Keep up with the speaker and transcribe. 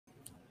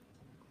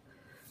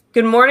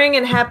Good morning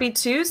and happy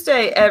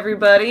Tuesday,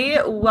 everybody.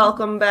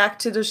 Welcome back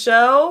to the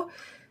show.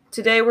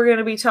 Today we're going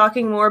to be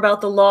talking more about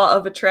the law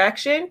of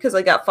attraction because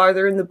I got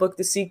farther in the book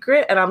The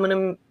Secret, and I'm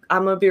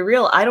gonna be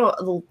real.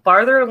 The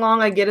farther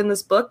along I get in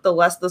this book, the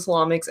less this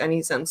law makes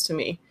any sense to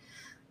me.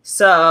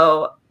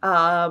 So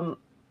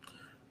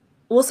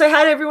we'll say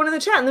hi to everyone in the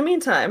chat in the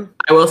meantime.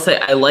 I will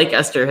say I like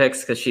Esther Hicks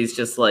because she's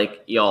just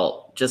like,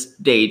 y'all,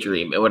 just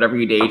daydream, and whatever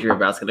you daydream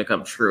about is going to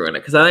come true in it.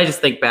 Because I just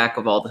think back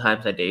of all the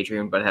times I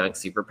daydreamed about having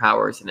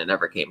superpowers, and it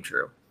never came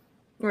true.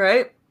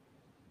 Right?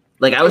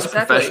 Like, I was a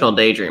professional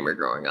daydreamer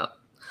growing up.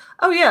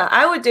 Oh, yeah.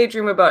 I would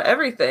daydream about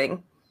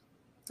everything.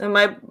 And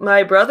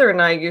my brother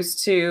and I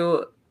used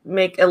to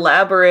make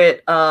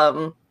elaborate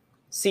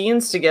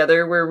scenes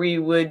together where we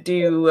would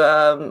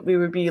do, we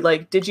would be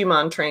like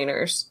Digimon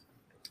trainers.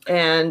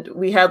 And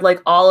we had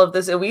like all of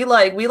this, and we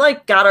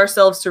got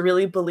ourselves to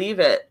really believe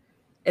it,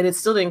 and it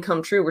still didn't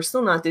come true. We're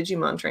still not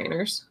Digimon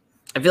trainers.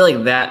 I feel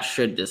like that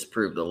should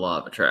disprove the law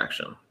of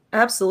attraction.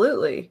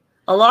 Absolutely.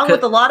 Along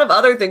with a lot of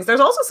other things.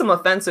 There's also some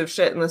offensive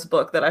shit in this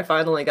book that I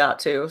finally got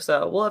to,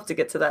 so we'll have to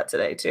get to that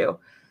today too.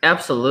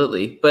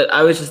 Absolutely. But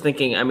I was just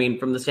thinking, I mean,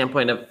 from the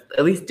standpoint of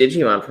at least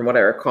Digimon, from what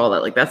I recall,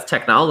 that like that's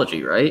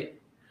technology, right?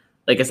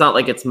 Like, it's not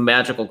like it's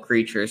magical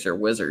creatures or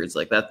wizards.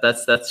 Like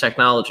that's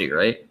technology,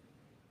 right?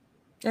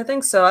 I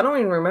think so. I don't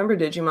even remember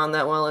Digimon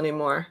that well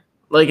anymore.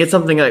 Like, it's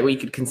something that we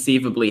could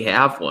conceivably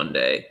have one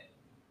day.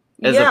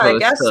 Yeah, I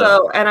guess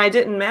so. And I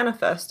didn't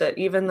manifest it,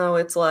 even though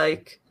it's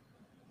like,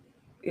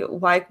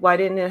 why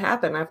didn't it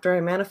happen after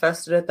I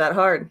manifested it that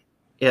hard?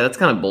 Yeah, that's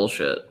kind of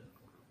bullshit.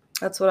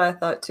 That's what I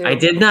thought too. I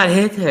did not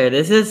hit her.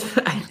 This is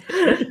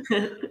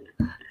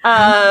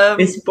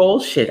it's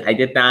bullshit. I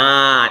did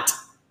not.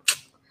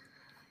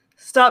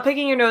 Stop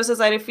picking your noses.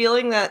 I had a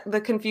feeling that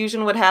the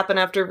confusion would happen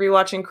after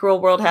rewatching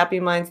Cruel World Happy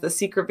Minds, The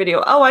Secret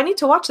video. Oh, I need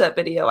to watch that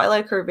video. I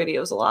like her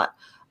videos a lot.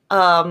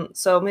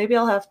 So maybe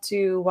I'll have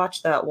to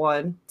watch that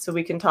one so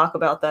we can talk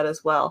about that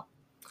as well.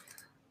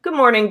 Good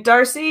morning,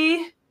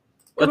 Darcy.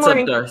 What's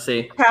up,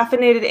 Darcy?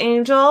 Caffeinated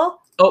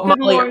Angel. Oh, good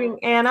Molly. Morning,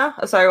 Anna.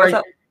 Oh, sorry, what's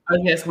up? I was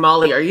going to ask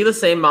Molly, are you the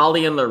same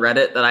Molly in the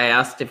Reddit that I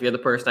asked if you're the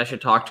person I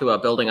should talk to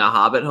about building a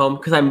Hobbit home?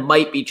 Because I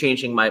might be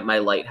changing my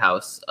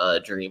lighthouse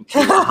dream to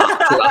a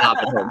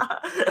Hobbit home.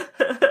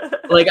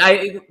 Like,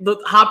 the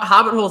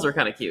Hobbit holes are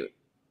kind of cute.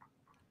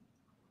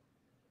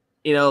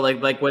 You know,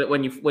 like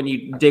when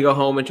you dig a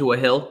home into a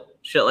hill,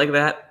 shit like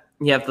that.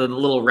 You have the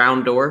little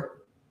round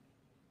door.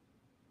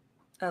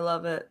 I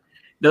love it.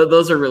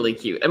 Those are really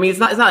cute. I mean, it's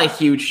not a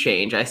huge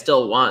change. I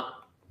still want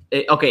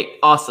it. Okay,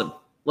 awesome.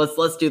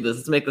 Let's do this.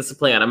 Let's make this a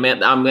plan.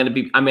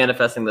 I'm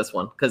manifesting this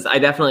one because I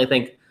definitely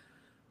think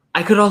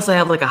I could also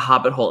have like a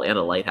Hobbit hole and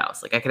a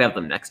lighthouse. Like, I could have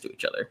them next to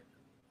each other.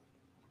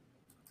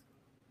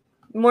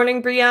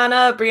 Morning,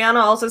 Brianna.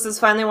 Brianna also says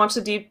finally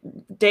watched the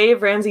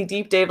Dave Ramsey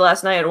Deep Dave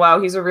last night, and wow,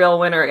 he's a real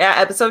winner. Yeah,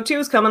 episode 2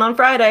 is coming on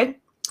Friday.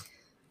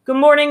 Good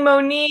morning,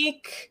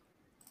 Monique.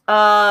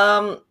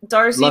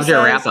 Darcy loved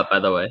your wrap up, by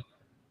the way.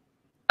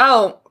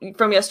 Oh,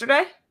 from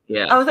yesterday?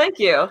 Yeah. Oh, thank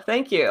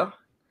you.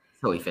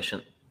 So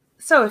efficient.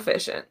 So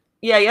efficient.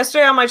 Yeah,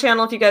 yesterday on my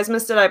channel, if you guys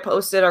missed it, I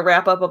posted a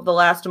wrap up of the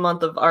last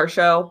month of our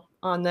show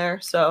on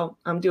there. So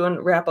I'm doing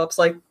wrap ups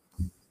like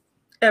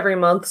every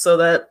month so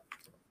that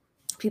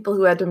people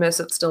who had to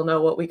miss it still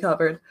know what we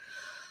covered.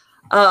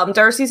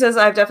 Darcy says,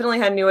 I've definitely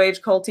had New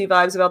Age culty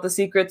vibes about The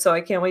Secret, so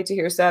I can't wait to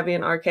hear Savvy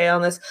and RK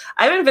on this.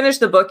 I haven't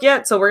finished the book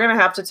yet, so we're going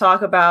to have to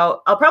talk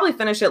about, I'll probably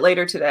finish it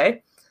later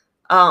today,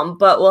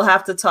 but we'll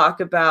have to talk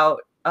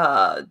about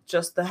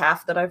just the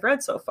half that I've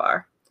read so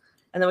far.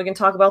 And then we can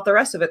talk about the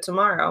rest of it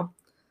tomorrow.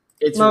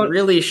 It's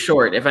really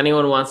short. If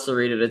anyone wants to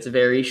read it, it's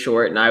very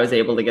short, and I was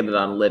able to get it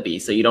on Libby,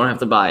 so you don't have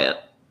to buy it.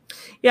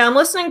 Yeah, I'm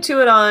listening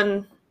to it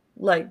on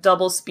like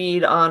double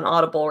speed on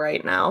Audible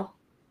right now,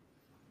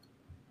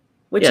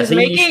 which is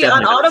making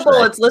on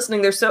Audible. It's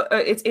listening.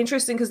 It's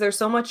interesting because there's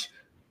so much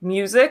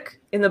music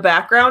in the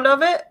background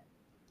of it,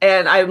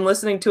 and I'm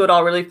listening to it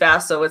all really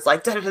fast, so it's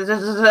like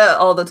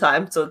all the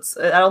time. So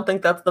I don't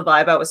think that's the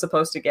vibe I was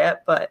supposed to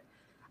get, but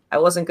I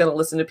wasn't going to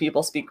listen to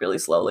people speak really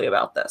slowly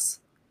about this.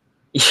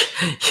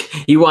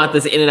 You want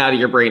this in and out of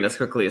your brain as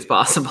quickly as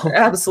possible.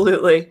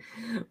 Absolutely.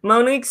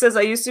 Monique says,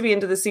 I used to be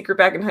into The Secret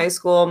back in high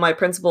school. My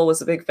principal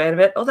was a big fan of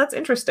it. Oh, that's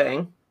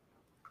interesting.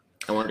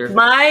 I wonder.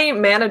 My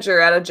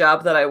manager at a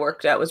job that I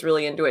worked at was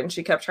really into it, and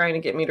she kept trying to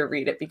get me to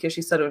read it because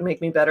she said it would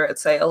make me better at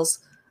sales.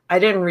 I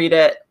didn't read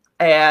it,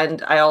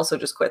 and I also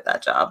just quit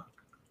that job.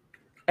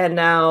 And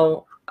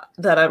now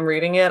that I'm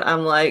reading it,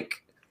 I'm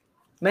like,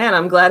 man,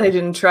 I'm glad I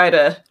didn't try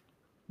to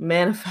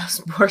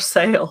manifest more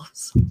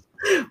sales.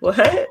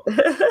 What?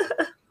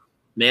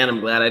 Man, I'm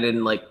glad I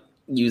didn't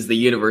use the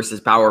universe's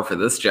power for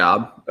this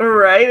job.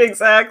 Right,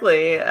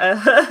 exactly.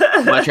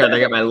 Much rather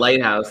get my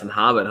lighthouse and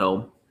Hobbit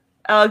home.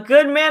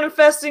 Good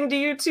manifesting to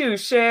you too,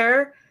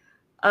 Cher.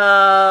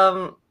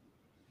 Let's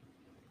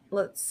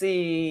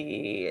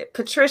see.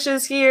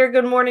 Patricia's here.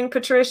 Good morning,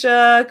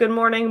 Patricia. Good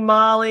morning,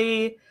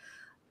 Molly.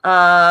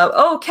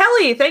 Oh,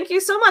 Kelly, thank you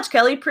so much.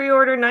 Kelly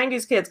pre-order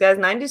 90s Kids. Guys,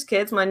 90s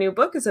Kids, my new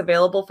book is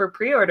available for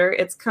pre-order.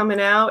 It's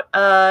coming out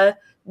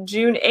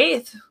June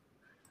 8th.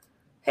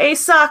 Hey,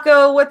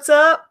 Sako, what's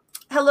up?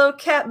 Hello,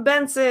 Kat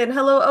Benson.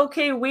 Hello,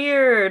 OK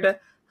Weird.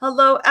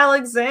 Hello,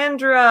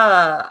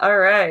 Alexandra. All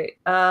right.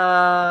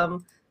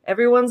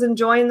 Everyone's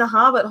enjoying the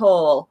Hobbit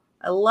hole.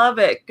 I love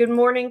it. Good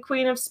morning,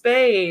 Queen of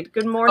Spade.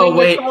 Good morning,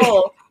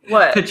 Nicole.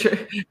 What?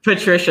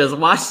 Patricia's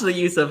watch the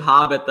use of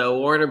Hobbit though.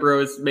 Warner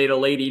Bros. Made a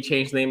lady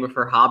change the name of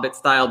her Hobbit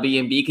style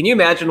B&B. Can you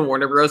imagine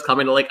Warner Bros.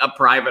 Coming to like a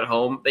private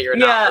home that you're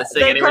not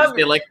listing anywhere, just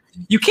being like,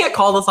 you can't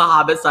call this a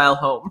Hobbit style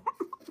home.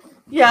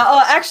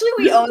 Yeah. Actually,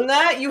 we own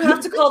that. You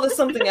have to call this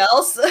something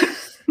else.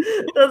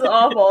 That's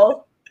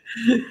awful.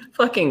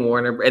 Fucking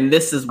Warner, and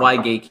this is why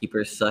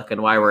gatekeepers suck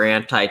and why we're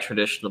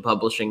anti-traditional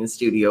publishing and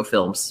studio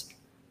films.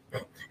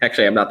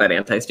 Actually, I'm not that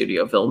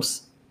anti-studio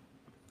films.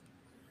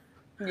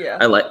 Yeah.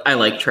 I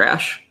like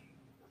trash.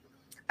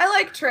 I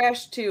like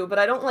trash too, but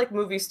I don't like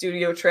movie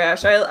studio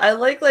trash. I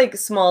like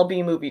small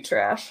B movie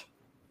trash.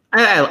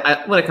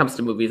 I when it comes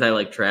to movies, I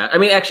like trash. I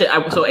mean, actually,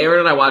 so Aaron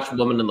and I watched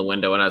Woman in the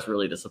Window, and I was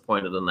really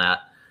disappointed in that.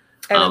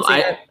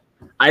 I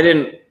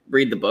didn't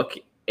read the book.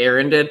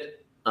 Aaron did,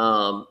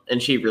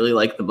 and she really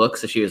liked the book,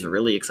 so she was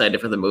really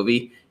excited for the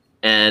movie.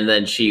 And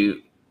then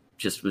she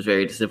just was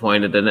very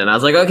disappointed in it. And I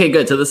was like, okay,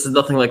 good. So this is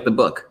nothing like the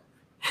book.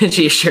 And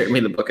she assured me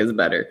the book is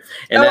better.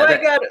 And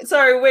my God.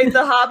 Sorry, wait.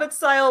 The Hobbit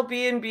style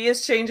B&B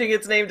is changing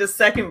its name to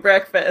Second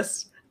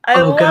Breakfast.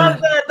 I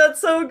love that.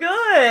 That's so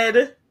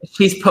good.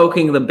 She's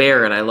poking the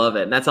bear, and I love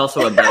it. And that's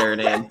also a better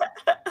name.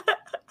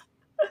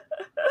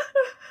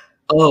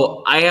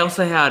 Oh, I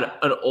also had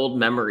an old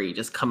memory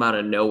just come out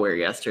of nowhere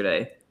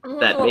yesterday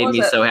that made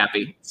me so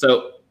happy.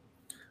 So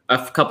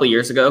a couple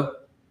years ago,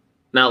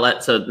 not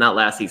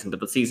last season, but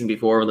the season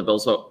before when the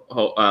Bills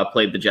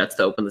played the Jets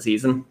to open the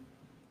season.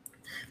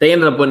 They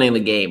ended up winning the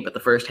game, but the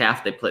first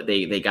half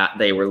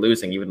they were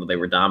losing even though they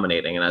were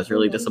dominating, and I was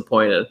really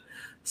disappointed.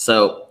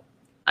 So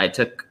I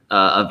took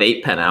a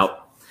vape pen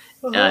out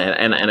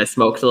and I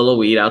smoked a little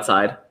weed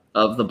outside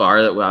of the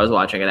bar that I was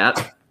watching it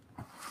at,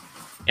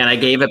 and I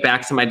gave it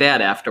back to my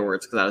dad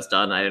afterwards because I was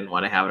done. I didn't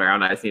want to have it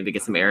around. I just needed to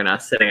get some air, and I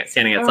was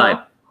standing outside.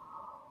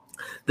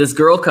 This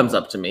girl comes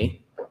up to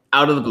me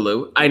out of the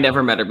blue. I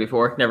never met her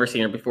before, never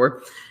seen her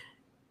before.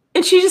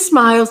 And she just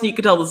smiles, and you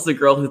could tell this is a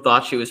girl who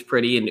thought she was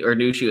pretty or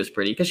knew she was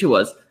pretty because she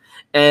was.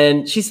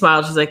 And she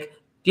smiled. She's like,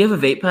 "Do you have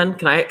a vape pen?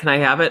 Can I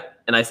have it?"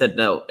 And I said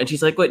no. And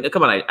she's like, "Wait, no,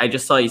 come on! I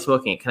just saw you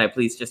smoking it. Can I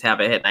please just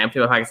have it hit?" And I emptied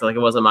my pockets like it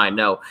wasn't mine.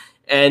 No.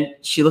 And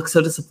she looked so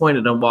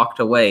disappointed and walked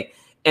away.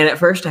 And at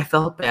first I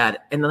felt bad,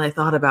 and then I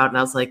thought about it, and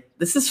I was like,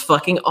 "This is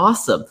fucking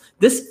awesome.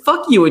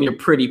 Fuck you and your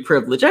pretty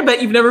privilege. I bet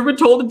you've never been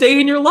told a day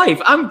in your life.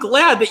 I'm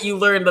glad that you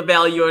learned the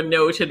value of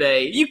no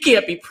today. You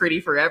can't be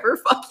pretty forever.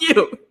 Fuck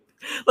you."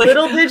 Like,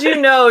 little did you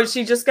know,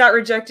 she just got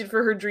rejected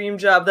for her dream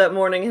job that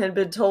morning, had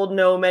been told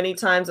no many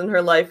times in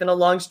her life, in a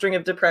long string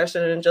of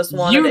depression, and just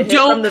wanted to hit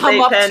from the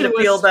vape pen to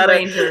feel better.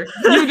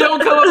 You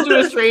don't come up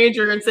to a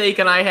stranger and say,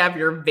 "Can I have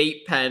your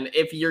vape pen?"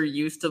 if you're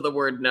used to the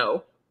word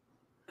no.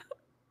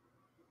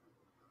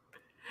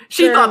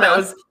 She thought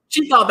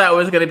that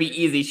was going to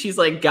be easy. She's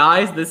like,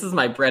 "Guys, this is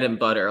my bread and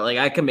butter. Like,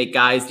 I can make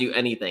guys do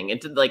anything."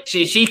 And like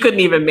she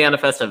couldn't even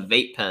manifest a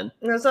vape pen.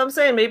 That's what I'm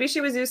saying. Maybe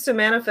she was used to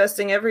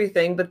manifesting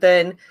everything, but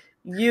then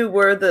you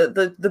were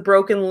the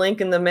broken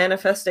link in the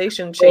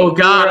manifestation chain. Oh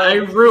God, I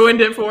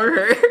ruined it for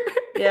her.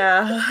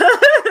 Yeah.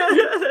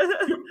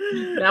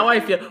 Now I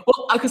feel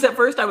because at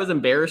first I was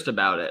embarrassed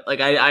about it.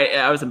 Like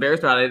I was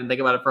embarrassed about it. I didn't think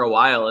about it for a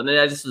while, and then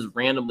I just was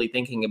randomly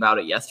thinking about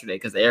it yesterday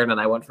because Aaron and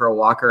I went for a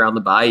walk around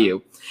the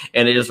bayou,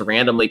 and it just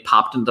randomly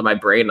popped into my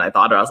brain. And I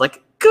thought, I was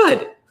like,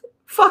 "Good,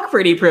 fuck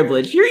pretty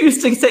privilege. You're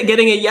used to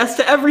getting a yes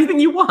to everything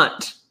you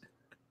want."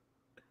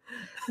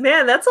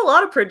 Man, that's a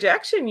lot of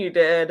projection you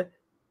did.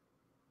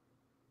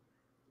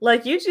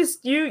 Like you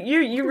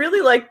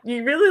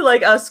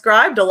really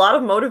ascribed a lot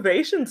of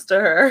motivations to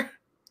her.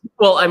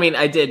 Well, I mean,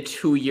 I did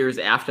 2 years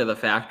after the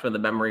fact when the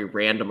memory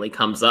randomly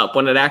comes up.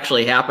 When it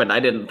actually happened, I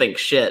didn't think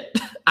shit.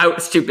 I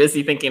was too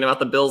busy thinking about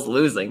the Bills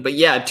losing. But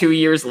yeah, 2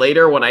 years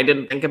later, when I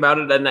didn't think about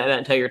it in that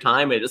entire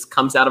time, it just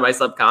comes out of my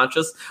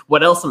subconscious.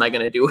 What else am I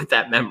going to do with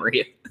that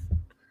memory?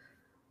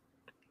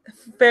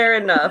 Fair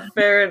enough.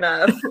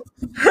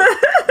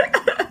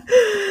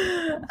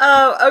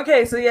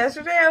 Okay, so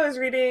yesterday I was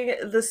reading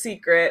The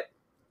Secret,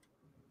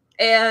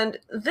 and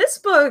this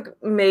book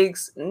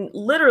makes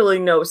literally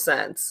no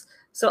sense.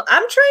 So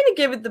I'm trying to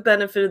give it the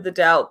benefit of the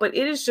doubt, but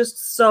it is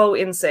just so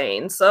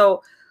insane.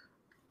 So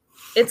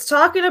it's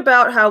talking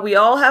about how we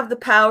all have the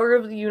power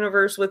of the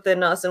universe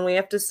within us, and we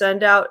have to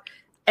send out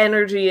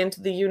energy into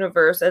the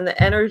universe, and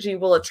the energy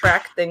will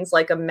attract things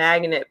like a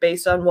magnet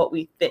based on what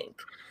we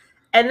think.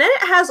 And then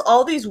it has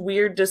all these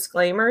weird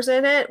disclaimers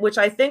in it, which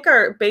I think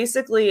are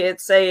basically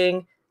it's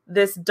saying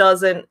this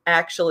doesn't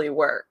actually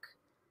work.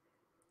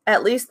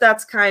 At least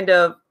that's kind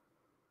of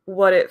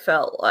what it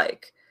felt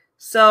like.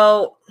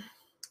 So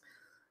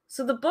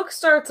the book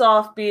starts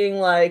off being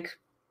like,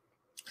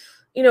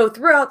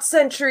 throughout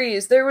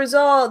centuries, there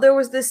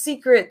was this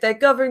secret that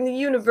governed the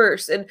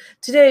universe, and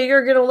today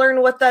you're going to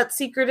learn what that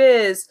secret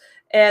is.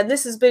 And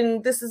this has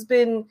been,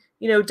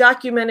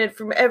 documented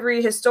from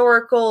every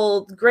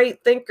historical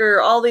great thinker,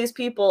 all these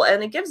people,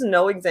 and it gives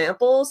no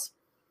examples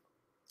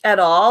at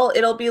all.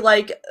 It'll be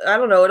like, I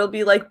don't know, it'll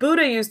be like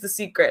Buddha used the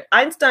secret,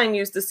 Einstein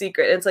used the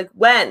secret. And it's like,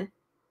 when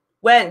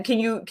can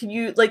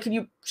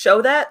you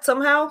show that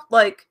somehow?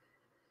 Like,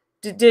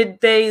 did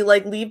they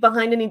like leave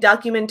behind any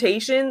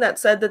documentation that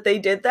said that they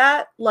did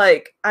that?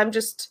 Like, I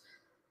was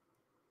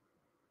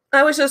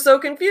just so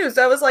confused.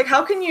 I was like,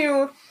 how can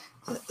you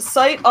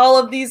cite all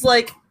of these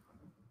like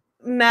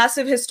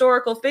massive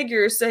historical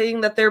figures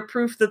saying that they're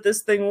proof that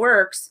this thing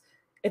works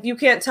if you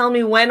can't tell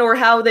me when or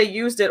how they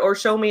used it or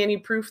show me any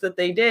proof that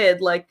they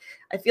did? Like,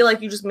 I feel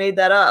like you just made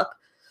that up.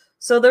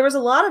 So there was a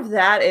lot of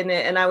that in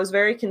it, and I was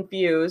very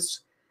confused.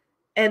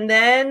 And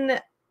then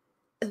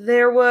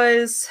there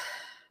was...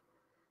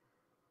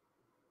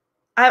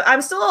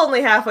 I'm still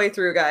only halfway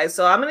through, guys,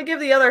 so I'm going to give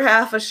the other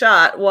half a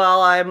shot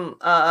while I'm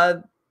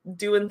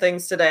doing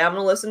things today. I'm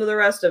going to listen to the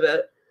rest of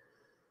it.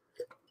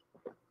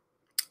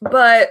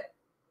 But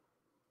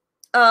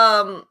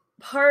other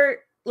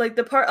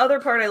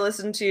part I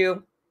listened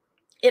to,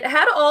 it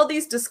had all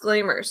these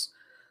disclaimers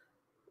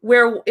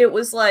where it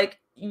was like,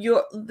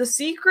 the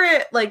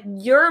secret, like,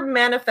 your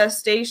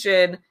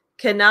manifestation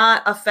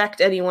cannot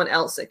affect anyone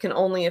else. It can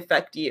only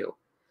affect you.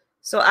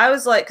 So I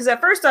was like, because at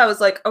first I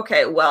was like,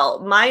 okay, well,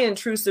 my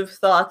intrusive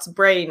thoughts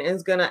brain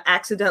is going to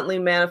accidentally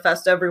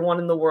manifest everyone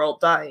in the world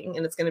dying,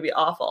 and it's going to be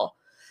awful.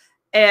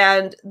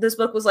 And this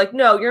book was like,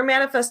 no, your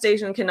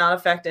manifestation cannot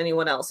affect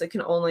anyone else. It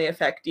can only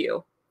affect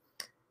you.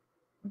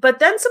 But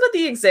then some of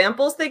the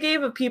examples they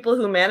gave of people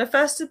who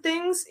manifested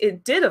things,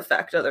 it did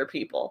affect other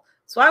people.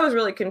 So I was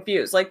really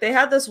confused. Like, they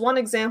had this one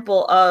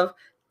example of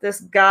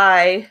this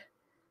guy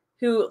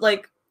who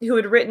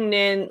had written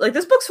in, like,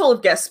 this book's full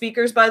of guest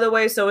speakers, by the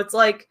way. So it's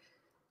like,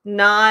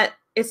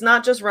 it's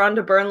not just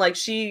Rhonda Byrne. Like,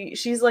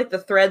 she's like the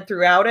thread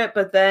throughout it,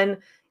 but then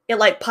it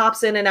like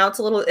pops in and out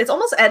a little. It's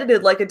almost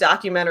edited like a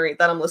documentary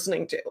that I'm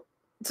listening to.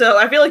 So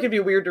I feel like it'd be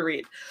weird to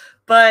read.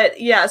 But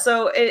yeah,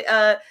 so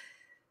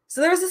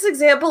there was this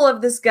example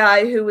of this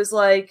guy who was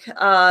like,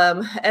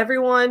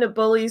 everyone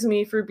bullies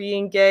me for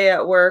being gay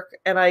at work,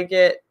 and I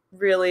get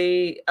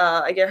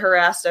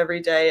harassed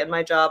every day, and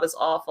my job is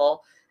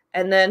awful.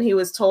 And then he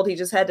was told he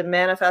just had to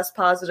manifest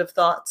positive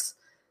thoughts.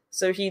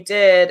 So he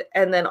did,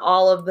 and then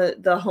all of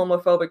the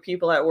homophobic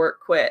people at work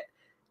quit.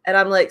 And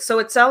I'm like, so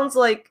it sounds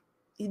like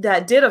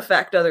that did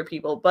affect other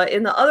people. But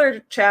in the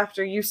other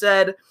chapter, you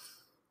said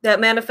that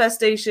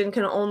manifestation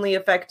can only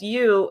affect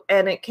you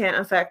and it can't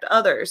affect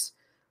others.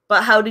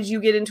 But how did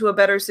you get into a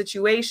better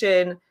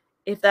situation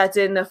if that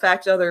didn't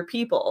affect other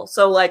people?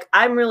 So, like,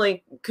 I'm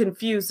really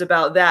confused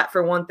about that,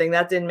 for one thing.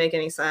 That didn't make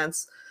any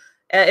sense.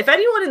 If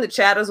anyone in the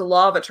chat is a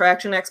law of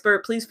attraction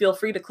expert, please feel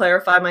free to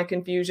clarify my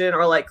confusion,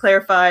 or like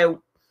clarify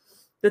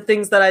the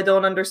things that I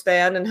don't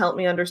understand and help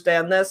me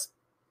understand this.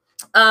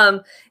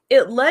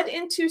 It led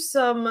into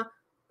some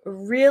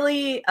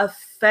really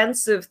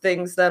offensive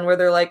things then, where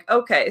they're like,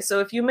 okay, so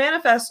if you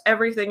manifest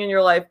everything in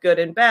your life, good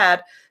and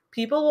bad,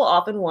 people will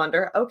often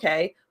wonder,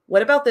 okay,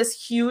 what about this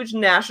huge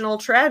national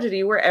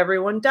tragedy where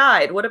everyone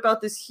died? What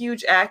about this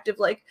huge act of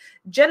like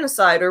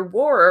genocide or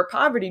war or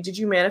poverty? Did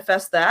you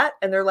manifest that?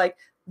 And they're like,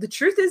 the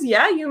truth is,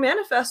 yeah, you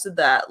manifested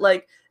that.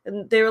 Like,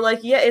 and they were like,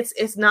 yeah,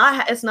 it's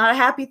not a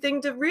happy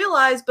thing to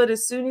realize, but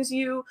as soon as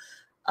you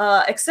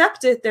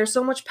accept it, there's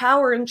so much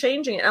power in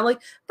changing it. And I'm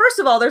like, first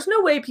of all, there's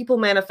no way people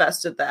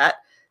manifested that.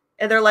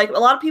 And they're like, a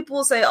lot of people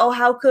will say, oh,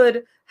 how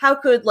could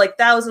like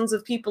thousands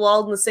of people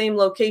all in the same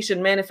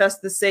location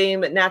manifest the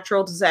same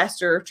natural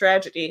disaster or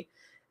tragedy?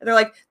 And they're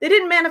like, they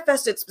didn't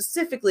manifest it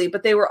specifically,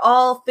 but they were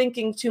all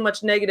thinking too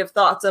much negative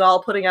thoughts and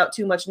all putting out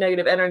too much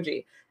negative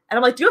energy. And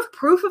I'm like, do you have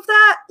proof of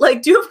that?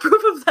 Like, do you have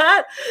proof of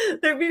that?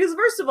 Because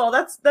first of all,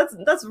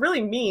 that's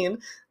really mean.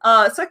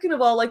 Second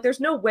of all, like,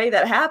 there's no way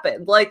that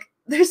happened. Like,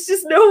 there's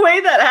just no way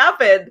that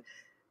happened.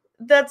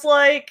 That's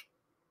like,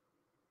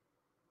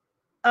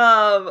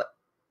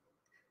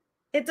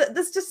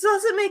 this just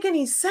doesn't make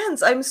any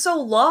sense. I'm so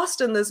lost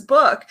in this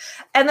book.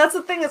 And that's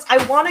the thing, is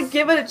I want to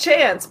give it a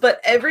chance, but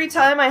every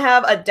time I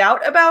have a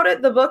doubt about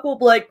it, the book will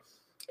be like,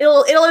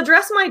 it'll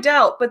address my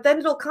doubt, but then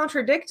it'll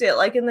contradict it,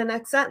 like in the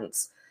next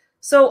sentence.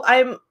 So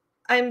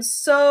I'm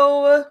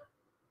so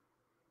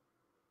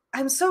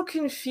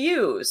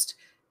confused,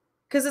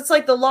 because it's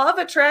like the law of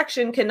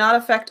attraction cannot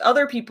affect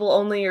other people,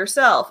 only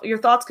yourself. Your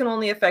thoughts can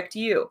only affect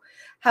you.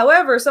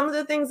 However, some of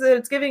the things that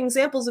it's giving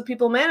examples of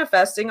people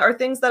manifesting are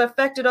things that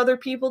affected other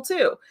people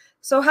too.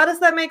 So how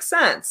does that make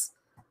sense?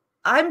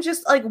 I'm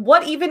just like,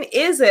 what even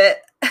is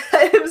it?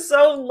 I'm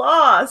so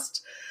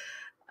lost.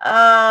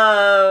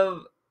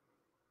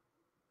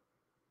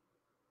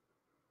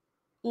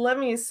 Let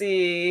me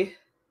see.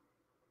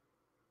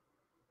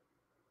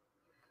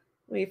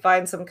 Let me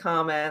find some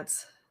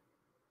comments.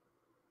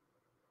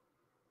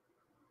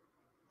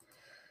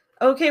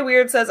 Okay,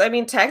 Weird says, I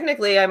mean,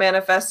 technically I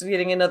manifested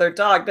getting another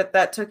dog, but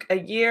that took a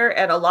year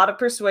and a lot of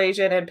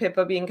persuasion and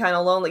Pippa being kind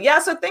of lonely. Yeah,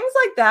 so things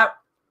like that.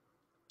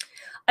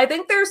 I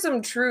think there's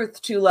some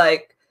truth to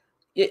like,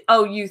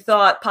 oh, you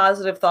thought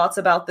positive thoughts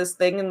about this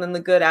thing and then the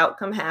good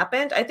outcome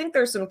happened. I think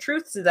there's some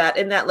truth to that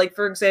in that, like,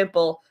 for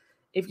example,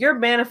 if you're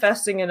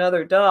manifesting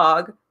another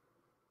dog,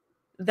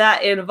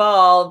 that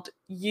involved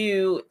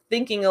you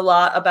thinking a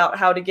lot about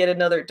how to get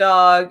another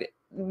dog,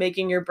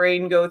 making your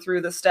brain go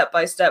through the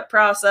step-by-step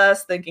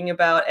process, thinking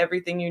about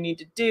everything you need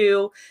to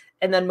do,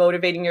 and then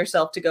motivating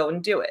yourself to go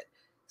and do it.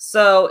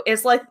 So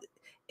it's like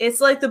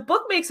the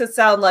book makes it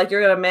sound like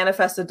you're going to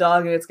manifest a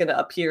dog and it's going to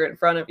appear in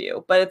front of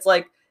you, but it's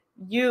like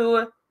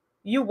you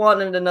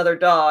wanted another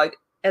dog,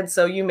 and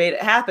so you made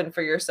it happen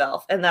for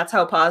yourself, and that's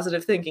how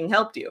positive thinking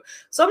helped you.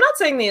 So I'm not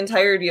saying the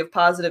entirety of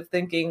positive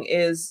thinking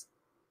is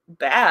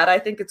bad. I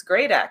think it's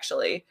great,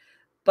 actually.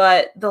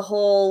 But the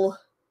whole...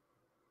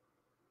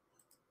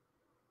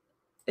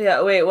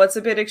 Yeah, wait, what's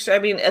a bit extreme? I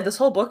mean, this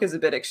whole book is a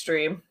bit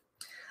extreme.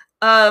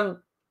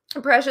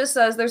 Precious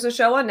says, there's a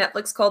show on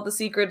Netflix called The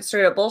Secret.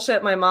 Straight up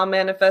bullshit. My mom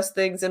manifests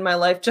things in my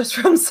life just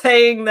from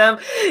saying them.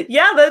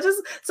 Yeah, that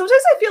just...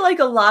 Sometimes I feel like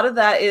a lot of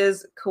that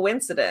is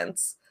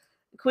coincidence.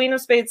 Queen of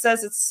Spades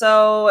says it's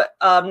so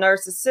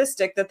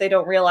narcissistic that they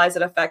don't realize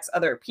it affects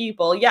other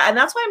people. Yeah, and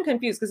that's why I'm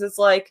confused, because it's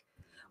like,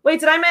 wait,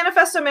 did I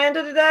manifest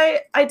Amanda today?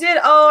 I did.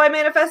 Oh, I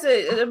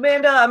manifested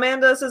Amanda.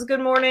 Amanda says,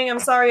 good morning. I'm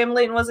sorry I'm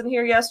late and wasn't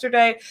here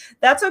yesterday.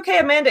 That's okay,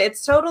 Amanda.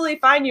 It's totally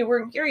fine. You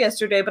weren't here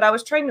yesterday, but I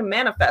was trying to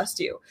manifest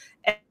you.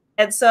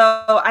 And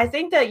so I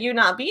think that you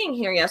not being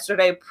here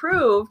yesterday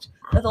proved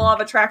that the law of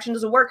attraction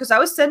doesn't work, because I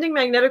was sending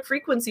magnetic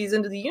frequencies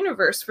into the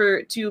universe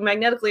to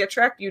magnetically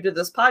attract you to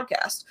this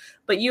podcast.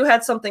 But you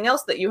had something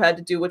else that you had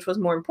to do, which was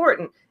more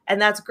important.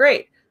 And that's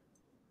great.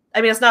 I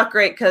mean, it's not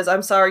great because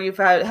I'm sorry you've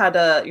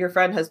your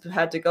friend has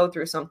had to go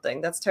through something.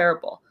 That's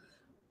terrible.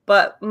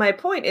 But my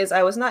point is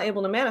I was not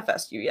able to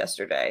manifest you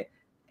yesterday.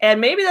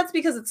 And maybe that's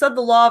because it said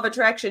the law of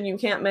attraction, you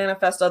can't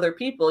manifest other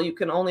people. You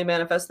can only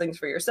manifest things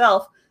for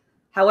yourself.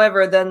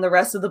 However, then the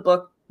rest of the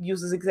book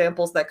uses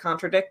examples that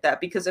contradict that,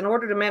 because in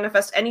order to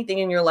manifest anything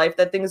in your life,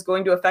 that thing is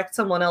going to affect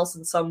someone else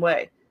in some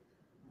way.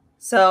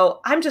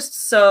 So I'm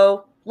just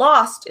so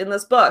lost in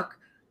this book.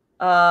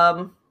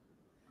 I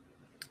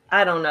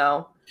don't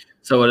know.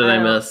 So what did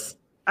I miss?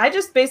 I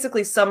just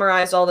basically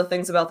summarized all the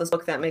things about this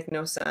book that make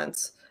no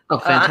sense. Oh,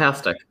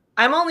 fantastic.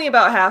 I'm only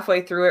about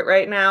halfway through it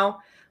right now.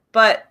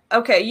 But,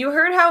 okay, you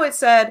heard how it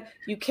said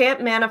you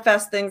can't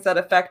manifest things that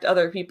affect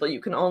other people. You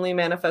can only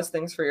manifest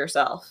things for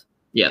yourself.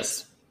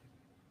 Yes.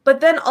 But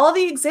then all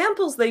the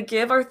examples they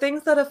give are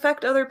things that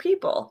affect other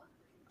people.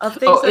 Of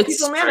things that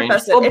people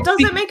manifest. Well, it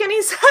doesn't make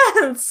any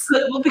sense.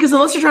 Well, because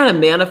unless you're trying to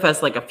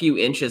manifest like a few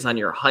inches on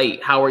your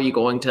height, how are you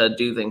going to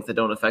do things that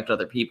don't affect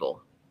other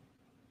people?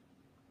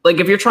 Like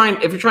if you're trying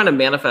to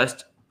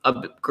manifest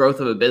a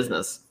growth of a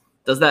business,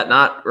 does that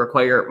not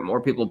require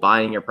more people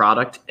buying your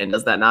product, and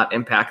does that not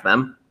impact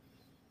them?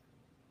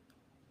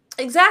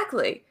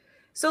 Exactly.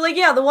 So, like,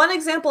 yeah, the one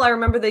example I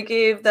remember they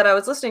gave that I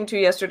was listening to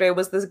yesterday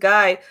was this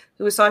guy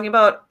who was talking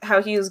about how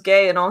he was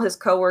gay and all his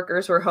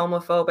coworkers were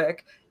homophobic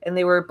and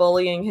they were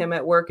bullying him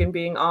at work and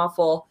being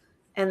awful.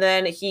 And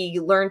then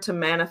he learned to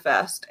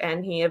manifest,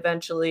 and he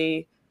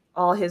eventually,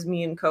 all his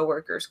mean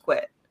coworkers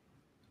quit.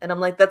 And I'm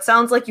like, that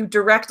sounds like you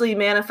directly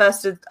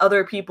manifested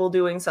other people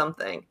doing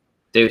something.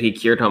 Dude, he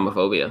cured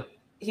homophobia.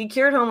 He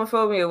cured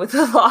homophobia with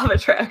the law of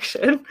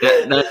attraction.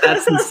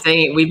 That's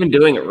insane. We've been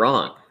doing it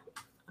wrong.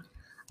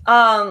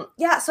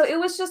 Yeah, so it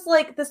was just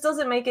like, this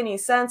doesn't make any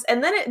sense.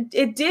 And then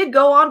it did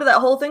go on to that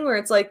whole thing where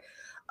it's like,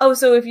 oh,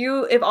 so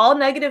if all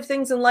negative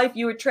things in life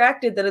you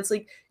attracted, then it's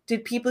like,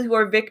 did people who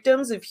are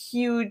victims of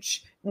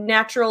huge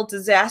natural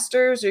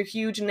disasters or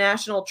huge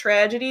national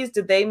tragedies,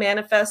 did they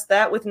manifest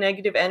that with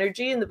negative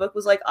energy? And the book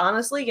was like,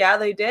 honestly, yeah,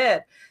 they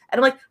did. And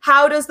I'm like,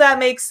 how does that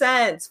make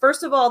sense?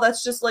 First of all,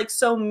 that's just like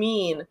so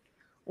mean.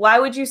 Why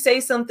would you say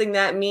something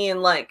that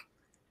mean? Like,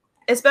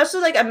 especially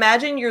like,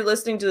 imagine you're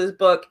listening to this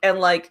book and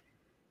like,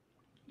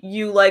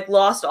 you like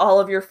lost all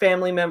of your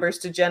family members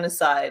to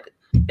genocide.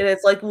 And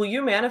it's like, well,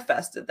 you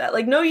manifested that.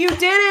 Like, no, you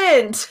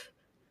didn't.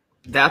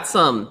 That's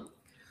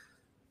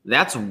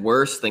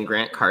worse than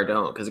Grant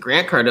Cardone, because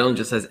Grant Cardone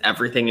just says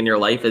everything in your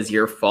life is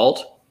your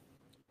fault.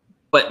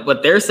 But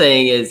what they're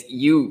saying is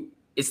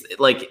it's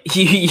like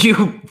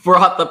you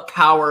brought the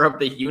power of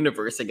the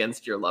universe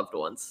against your loved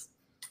ones.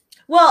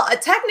 Well,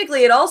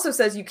 technically, it also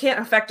says you can't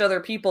affect other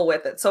people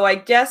with it. So I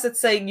guess it's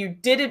saying you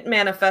didn't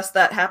manifest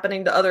that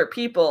happening to other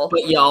people.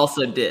 But you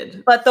also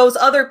did. But those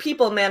other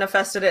people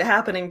manifested it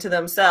happening to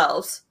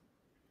themselves.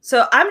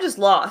 So I'm just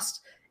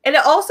lost. And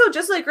it also,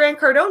 just like Grant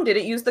Cardone did,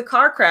 it used the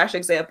car crash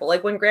example.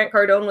 Like when Grant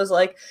Cardone was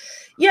like,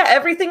 yeah,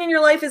 everything in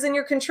your life is in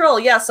your control.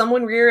 Yeah,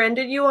 someone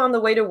rear-ended you on the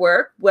way to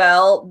work.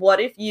 Well, what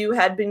if you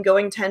had been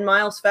going 10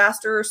 miles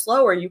faster or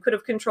slower? You could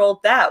have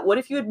controlled that. What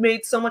if you had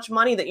made so much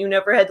money that you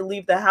never had to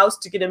leave the house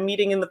to get a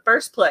meeting in the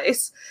first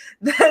place?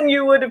 Then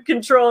you would have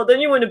been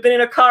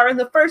in a car in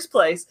the first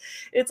place.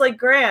 It's like,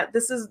 Grant,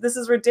 this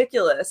is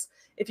ridiculous.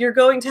 if you're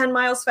going 10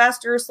 miles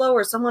faster or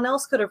slower, someone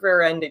else could have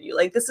rear-ended you.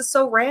 Like, this is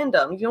so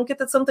random. You don't get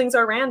that some things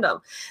are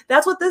random.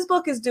 That's what this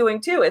book is doing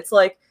too. It's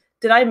like,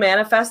 did I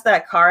manifest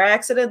that car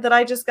accident that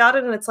I just got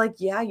in? And it's like,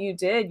 yeah, you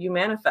did. You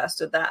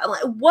manifested that. I'm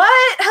like,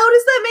 what? How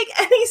does that make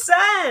any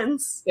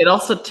sense? It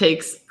also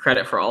takes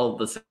credit for all of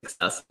the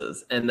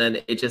successes, and then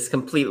it just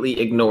completely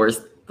ignores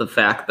the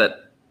fact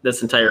that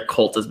this entire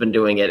cult has been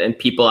doing it. And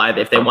people,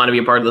 either, if they want to be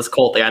a part of this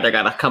cult, they either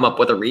got to come up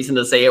with a reason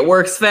to say it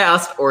works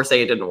fast or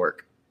say it didn't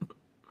work.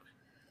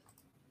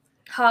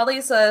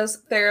 Holly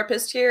says,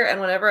 therapist here, and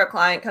whenever a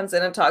client comes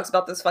in and talks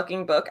about this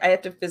fucking book, I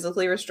have to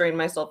physically restrain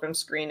myself from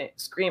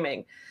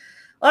screaming.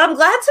 Well, I'm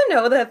glad to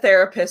know that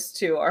therapists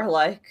too are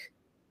like,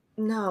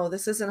 no,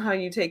 this isn't how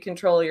you take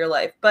control of your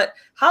life. But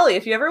Holly,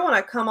 if you ever want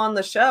to come on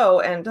the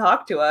show and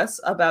talk to us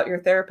about your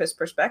therapist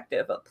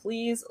perspective,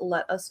 please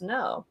let us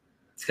know.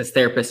 It's because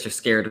therapists are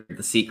scared of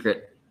the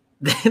secret.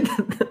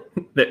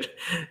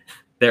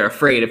 They're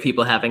afraid of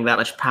people having that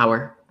much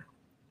power.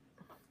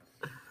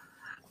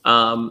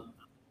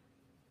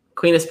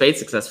 Queen of Spades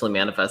successfully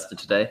manifested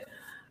today.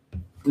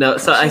 No,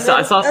 so I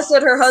saw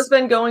her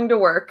husband going to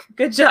work.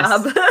 Good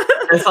job.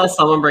 I saw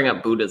someone bring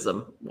up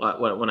Buddhism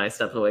when I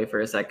stepped away for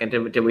a second.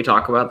 Did we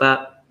talk about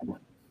that?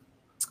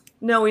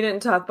 No, we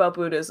didn't talk about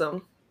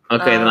Buddhism.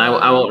 Okay, then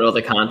I won't know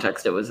the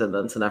context it was in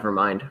then, so never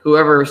mind.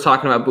 Whoever was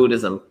talking about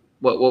Buddhism,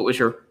 what was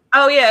your...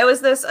 Oh yeah,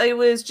 it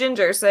was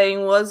Ginger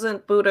saying,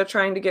 wasn't Buddha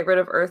trying to get rid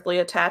of earthly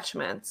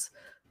attachments?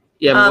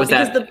 Yeah, was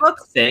because that the book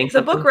saying the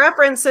something? book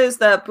references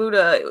that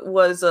Buddha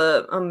was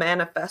a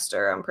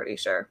manifester, I'm pretty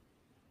sure.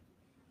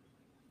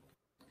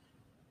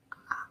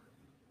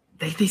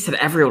 They said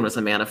everyone was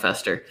a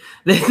manifester.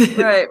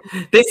 Right.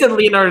 They said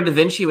Leonardo da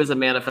Vinci was a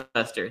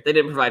manifester. They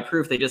didn't provide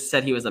proof. They just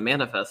said he was a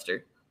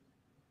manifester.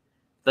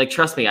 Like,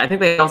 trust me, I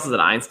think they also said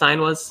Einstein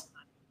was.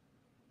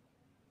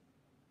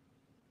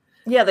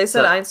 Yeah, they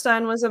said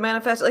Einstein was a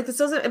manifester. Like, this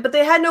doesn't, but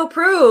they had no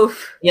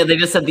proof. Yeah, they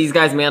just said these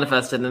guys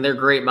manifested and they're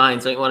great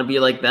minds. Don't you want to be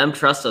like them?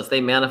 Trust us,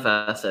 they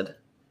manifested.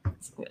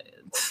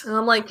 And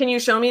I'm like, can you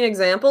show me an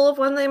example of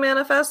when they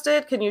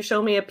manifested? Can you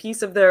show me a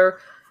piece of their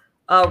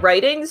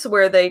writings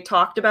where they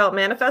talked about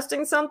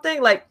manifesting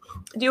something? Like,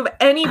 do you have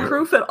any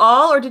proof at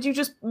all, or did you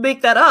just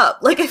make that up?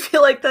 Like, I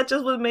feel like that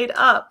just was made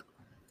up.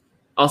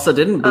 Also,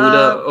 didn't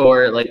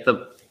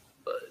Buddha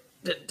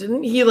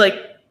didn't he like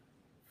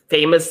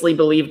famously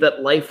believe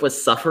that life was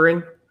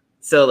suffering?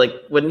 So like,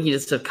 wouldn't he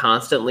just have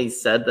constantly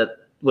said that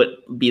would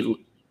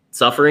be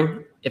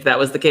suffering if that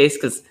was the case?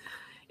 Because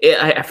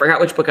I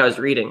forgot which book I was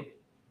reading.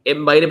 It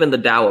might have been the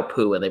Tao of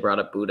Pooh, and they brought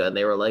up Buddha, and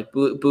they were like,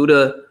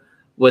 Buddha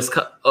was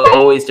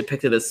always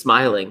depicted as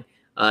smiling,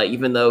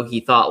 even though he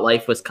thought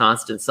life was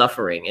constant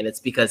suffering. And it's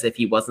because if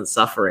he wasn't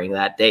suffering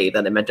that day,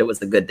 then it meant it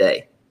was a good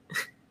day.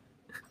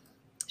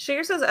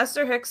 Sheer says,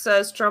 Esther Hicks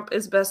says Trump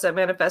is best at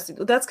manifesting.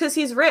 That's because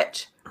he's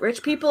rich.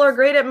 Rich people are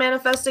great at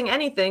manifesting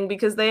anything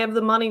because they have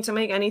the money to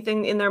make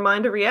anything in their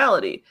mind a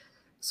reality.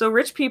 So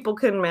rich people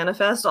can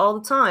manifest all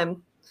the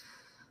time.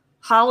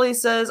 Holly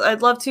says,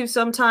 I'd love to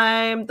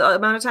sometime. The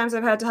amount of times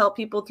I've had to help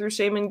people through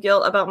shame and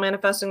guilt about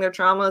manifesting their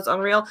trauma is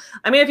unreal.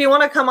 I mean, if you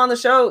want to come on the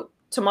show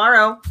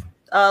tomorrow,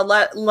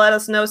 let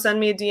us know. Send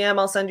me a DM.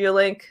 I'll send you a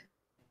link.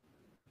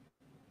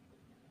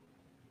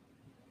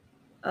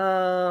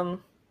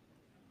 MM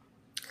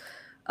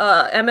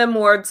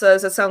Ward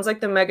says, it sounds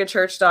like the mega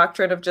church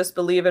doctrine of just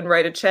believe and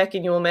write a check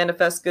and you will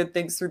manifest good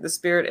things through the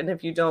spirit. And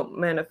if you don't,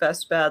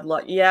 manifest bad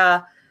luck.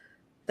 Yeah,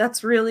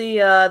 that's really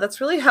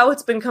how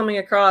it's been coming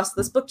across.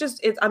 This book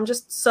I'm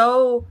just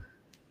so,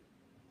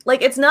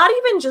 like, it's not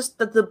even just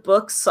that the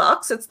book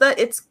sucks. It's that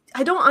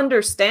I don't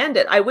understand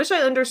it. I wish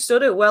I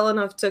understood it well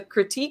enough to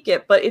critique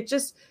it, but it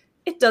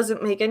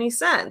doesn't make any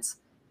sense.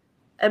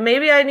 And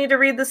maybe I need to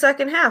read the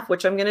second half,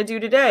 which I'm going to do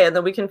today, and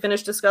then we can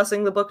finish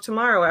discussing the book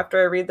tomorrow after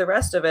I read the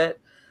rest of it.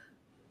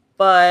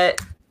 But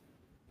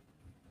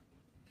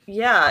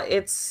yeah,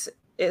 it's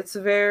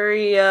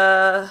very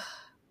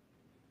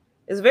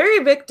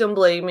victim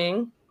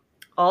blaming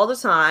all the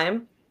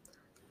time.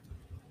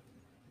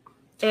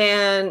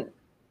 And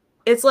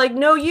it's like,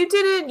 no, you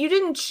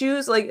didn't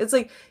choose. Like, it's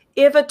like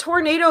if a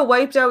tornado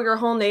wiped out your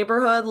whole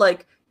neighborhood,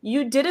 like,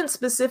 you didn't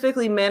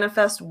specifically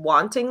manifest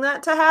wanting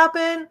that to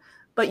happen,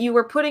 but you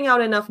were putting out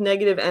enough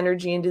negative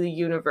energy into the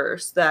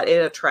universe that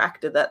it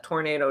attracted that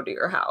tornado to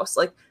your house.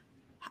 Like,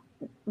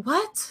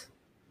 what?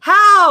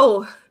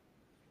 How?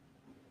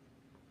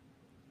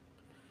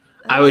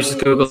 I was just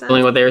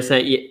Googling what they were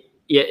saying.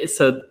 Yeah,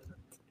 so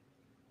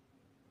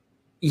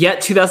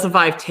yet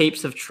 2005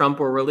 tapes of Trump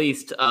were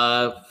released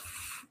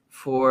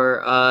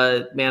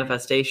for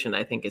manifestation,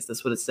 I think. Is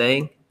this what it's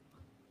saying?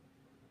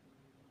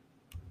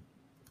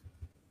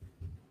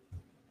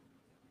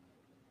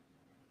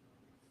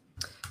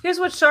 Here's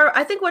what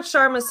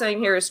Sharma's saying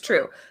here is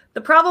true.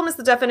 The problem is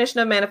the definition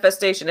of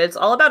manifestation. It's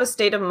all about a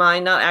state of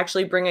mind, not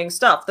actually bringing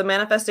stuff. The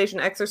manifestation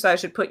exercise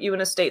should put you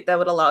in a state that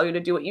would allow you to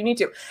do what you need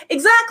to.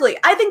 Exactly.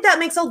 I think that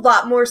makes a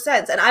lot more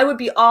sense. And I would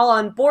be all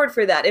on board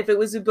for that if it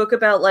was a book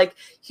about, like,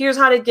 here's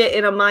how to get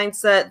in a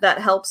mindset that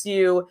helps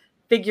you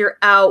figure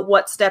out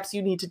what steps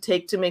you need to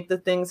take to make the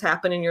things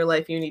happen in your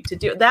life you need to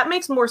do. That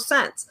makes more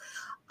sense.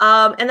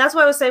 And that's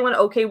why I was saying when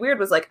Okay Weird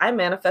was like, I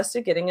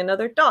manifested getting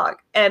another dog.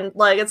 And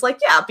like, it's like,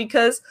 yeah,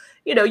 because,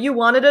 you know, you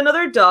wanted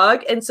another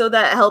dog. And so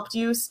that helped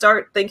you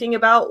start thinking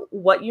about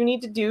what you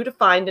need to do to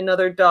find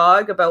another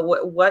dog, about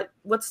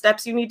what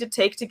steps you need to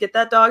take to get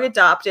that dog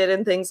adopted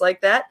and things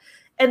like that.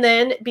 And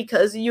then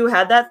because you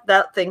had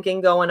that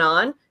thinking going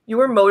on, you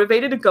were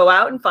motivated to go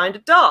out and find a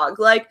dog.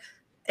 Like,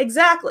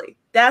 exactly.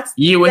 That's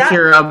you with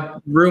your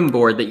room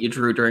board that you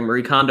drew during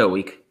Marie Kondo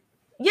week.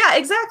 Yeah,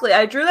 exactly.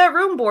 I drew that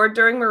room board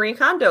during Marie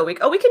Kondo week.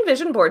 Oh, we can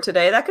vision board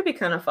today. That could be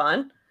kind of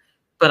fun.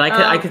 But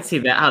I could see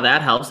how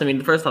that helps. I mean,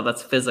 first off,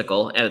 that's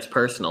physical and it's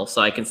personal.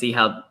 So I can see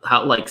how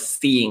like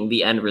seeing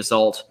the end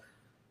result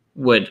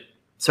would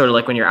sort of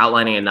like when you're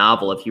outlining a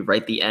novel, if you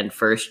write the end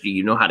first,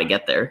 you know how to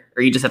get there,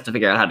 or you just have to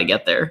figure out how to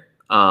get there.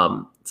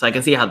 So I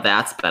can see how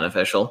that's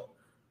beneficial,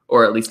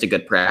 or at least a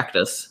good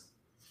practice.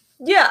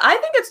 Yeah, I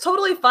think it's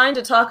totally fine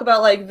to talk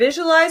about like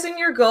visualizing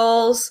your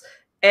goals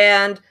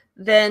and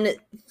then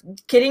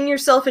getting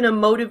yourself in a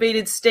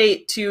motivated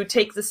state to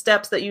take the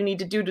steps that you need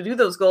to do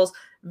those goals.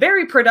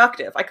 Very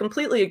productive. I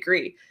completely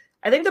agree.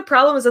 I think the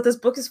problem is that this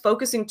book is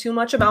focusing too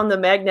much about the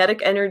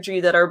magnetic energy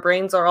that our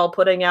brains are all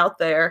putting out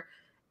there.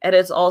 And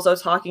it's also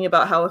talking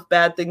about how if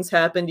bad things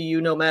happen to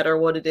you, no matter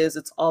what it is,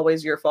 it's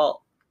always your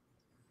fault.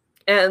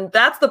 And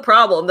that's the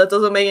problem. That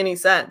doesn't make any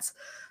sense.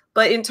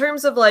 But in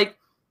terms of like,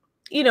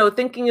 you know,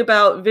 thinking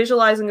about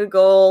visualizing a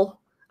goal,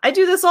 I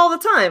do this all the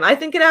time. I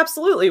think it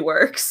absolutely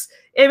works.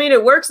 I mean,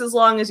 it works as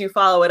long as you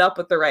follow it up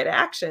with the right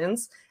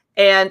actions.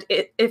 And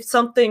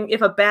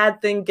if a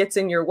bad thing gets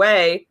in your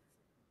way,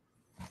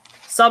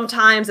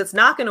 sometimes it's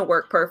not going to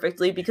work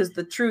perfectly, because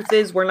the truth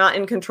is we're not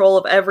in control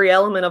of every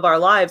element of our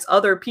lives.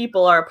 Other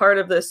people are a part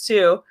of this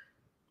too.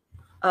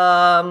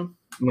 I'm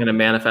going to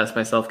manifest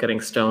myself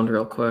getting stoned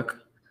real quick.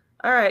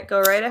 All right,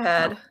 go right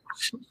ahead.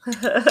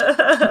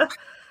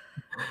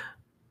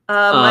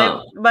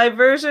 My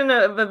version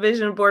of a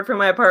vision board for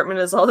my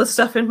apartment is all the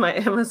stuff in my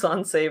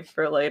Amazon saved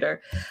for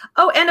later.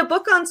 Oh, and a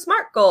book on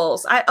SMART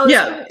goals. I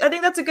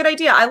think that's a good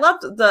idea. I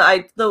loved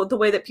the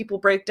way that people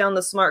break down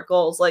the SMART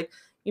goals. Like,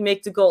 you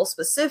make the goal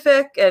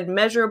specific and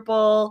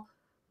measurable.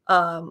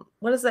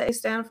 What does that A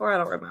stand for? I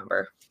don't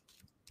remember.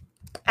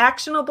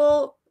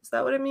 Actionable. Is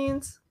that what it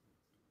means?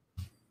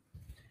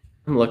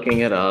 I'm looking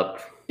it up.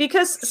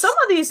 Because some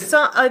of these,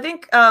 I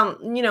think,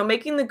 you know,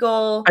 making the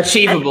goal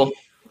achievable.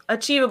 I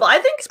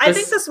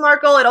think the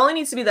SMART goal, it only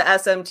needs to be the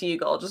SMT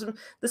goal. Just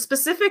the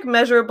specific,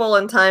 measurable,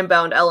 and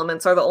time-bound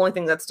elements are the only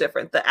thing that's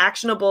different. The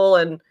actionable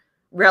and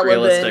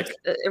relevant,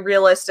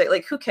 realistic,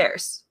 like, who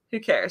cares? Who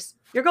cares?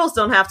 Your goals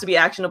don't have to be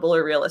actionable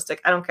or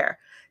realistic. I don't care.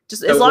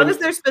 Just as long as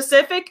they're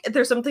specific,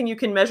 there's something you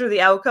can measure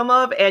the outcome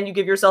of, and you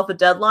give yourself a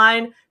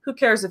deadline. Who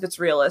cares if it's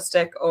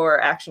realistic or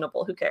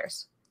actionable? Who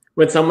cares?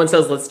 When someone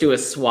says, let's do a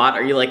SWOT,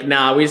 are you like,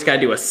 nah, we just got to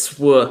do a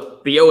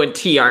SW. The O and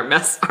T aren't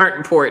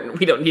important.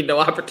 We don't need no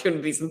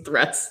opportunities and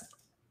threats.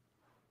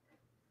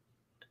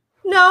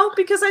 No,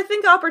 because I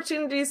think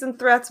opportunities and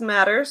threats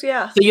matters,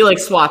 yeah. So you like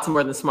SWOTs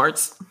more than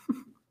SMARTs?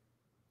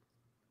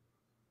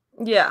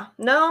 Yeah.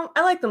 No,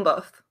 I like them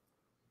both.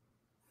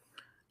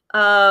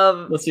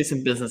 Let's do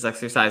some business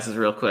exercises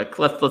real quick.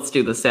 Let's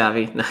do the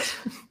savvy.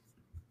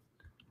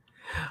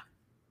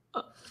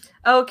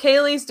 Oh,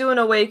 Kaylee's doing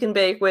a wake and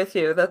bake with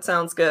you. That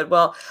sounds good.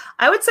 Well,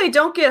 I would say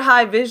don't get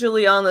high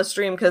visually on the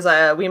stream, because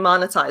we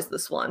monetized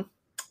this one.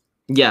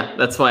 Yeah,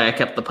 that's why I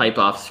kept the pipe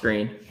off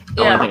screen.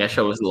 The only thing I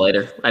showed was the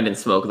lighter. I didn't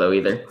smoke though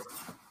either.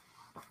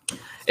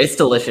 It's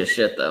delicious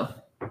shit though.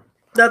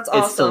 That's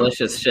awesome. It's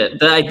delicious shit.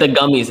 The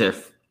gummies are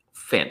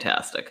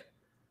fantastic.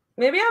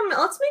 Maybe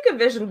let's make a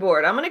vision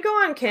board. I'm gonna go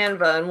on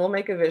Canva and we'll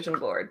make a vision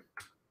board.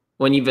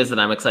 When you visit,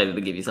 I'm excited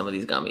to give you some of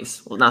these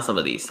gummies. Well, not some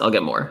of these. I'll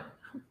get more.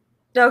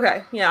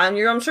 Okay, yeah,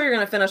 I'm sure you're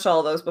gonna finish all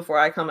of those before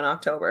I come in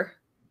October.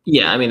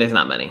 Yeah, I mean, there's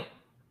not many.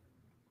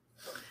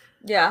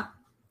 Yeah.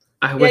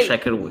 I wish I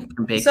could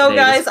bake. So,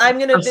 guys,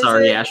 I'm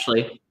sorry,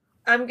 Ashley.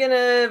 I'm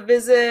gonna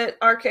visit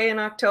RK in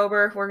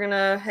October. We're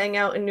gonna hang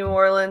out in New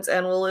Orleans,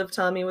 and we'll live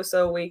Tommy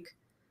Wiseau week.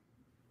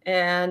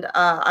 And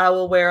I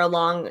will wear a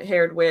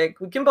long-haired wig.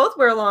 We can both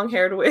wear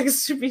long-haired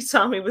wigs to be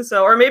Tommy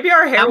Wiseau, or maybe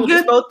our hair will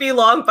just both be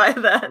long by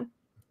then.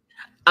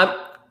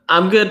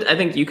 I'm good. I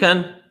think you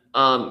can.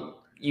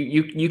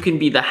 You can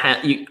be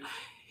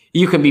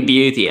you can be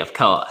Beauty, of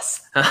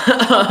course.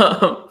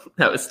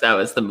 that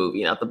was the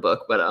movie, not the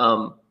book,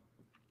 but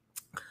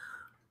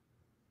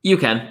you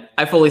can.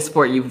 I fully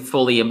support you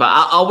fully, but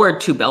I'll wear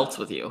 2 belts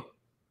with you.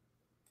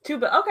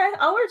 Okay,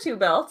 I'll wear 2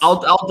 belts.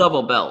 I'll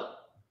double belt.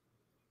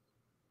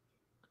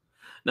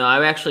 No,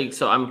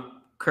 I'm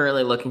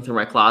currently looking through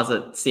my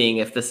closet, seeing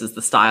if this is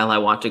the style I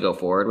want to go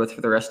forward with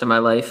for the rest of my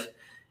life,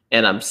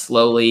 and I'm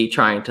slowly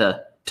trying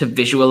to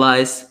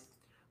visualize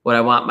what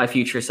I want my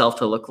future self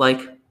to look like.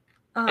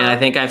 And I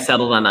think I've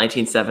settled on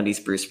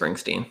 1970s Bruce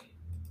Springsteen.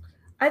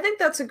 I think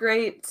that's a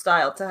great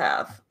style to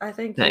have. I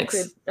think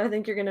Thanks. I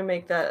think you're going to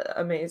make that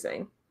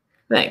amazing.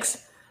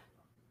 Thanks.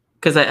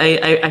 Because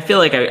I feel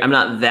like I'm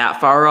not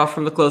that far off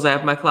from the clothes I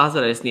have in my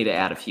closet. I just need to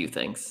add a few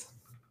things.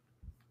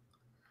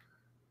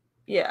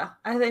 Yeah,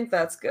 I think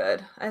that's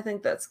good. I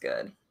think that's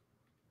good.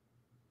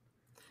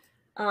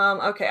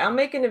 Okay, I'm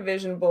making a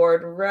vision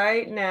board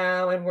right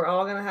now, and we're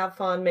all gonna have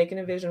fun making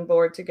a vision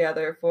board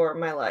together for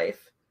my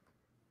life.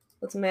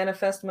 Let's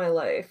manifest my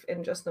life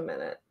in just a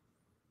minute.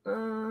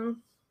 Oh,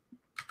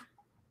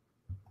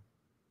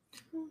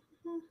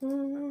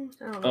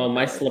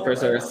 my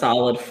slippers are a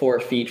solid 4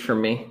 feet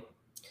from me.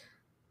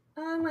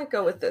 I might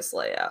go with this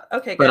layout.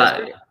 Okay, But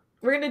guys,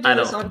 we're gonna do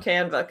this on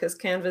Canva because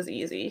Canva's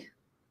easy.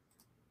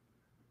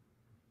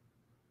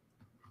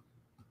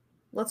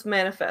 Let's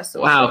manifest.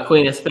 Wow,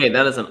 Queen of Spades,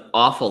 that is an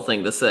awful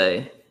thing to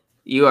say.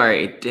 You are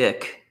a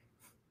dick.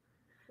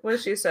 What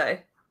did she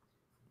say?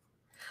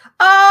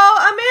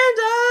 Oh,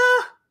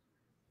 Amanda!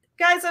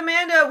 Guys,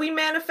 Amanda, we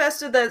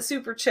manifested that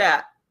super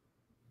chat.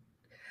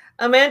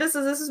 Amanda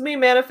says, this is me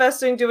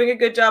manifesting, doing a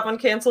good job on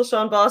Cancel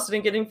Sean Boston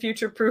and getting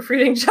future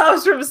proofreading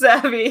jobs from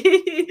Savvy.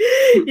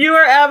 You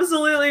are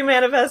absolutely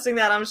manifesting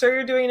that. I'm sure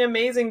you're doing an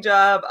amazing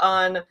job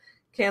on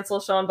Cancel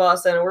Sean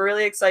Boston. We're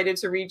really excited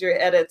to read your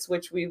edits,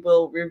 which we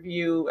will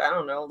review, I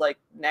don't know, like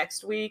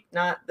next week,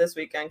 not this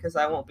weekend, because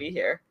I won't be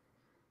here.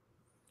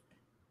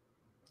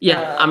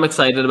 Yeah, I'm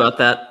excited about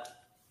that.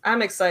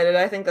 I'm excited.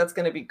 I think that's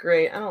going to be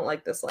great. I don't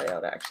like this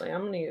layout, actually. I'm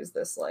going to use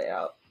this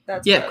layout.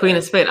 That's yeah, better. Queen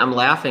of Spades. I'm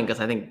laughing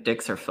because I think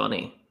dicks are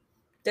funny.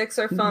 Dicks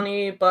are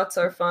funny. Butts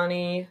are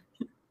funny.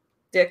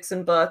 Dicks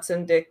and butts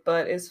and dick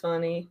butt is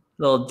funny.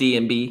 Little D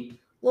and B.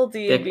 Little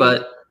D and B.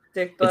 Butt.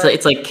 Dick butt.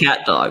 It's like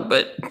cat dog,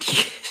 but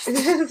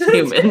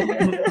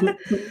human.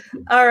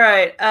 All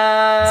right.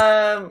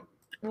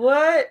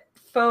 What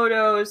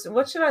photos?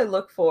 What should I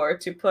look for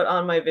to put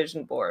on my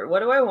vision board?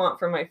 What do I want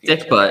for my future?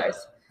 Dick butt.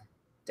 Guys?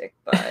 Dick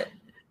butt.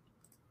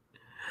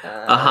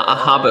 A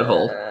hobbit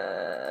hole.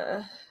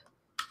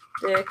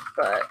 Dick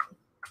butt.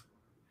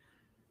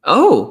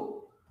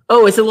 Oh,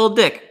 it's a little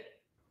dick.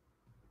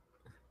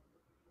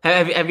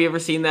 Have you ever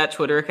seen that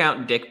Twitter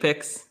account, Dick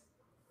Pics?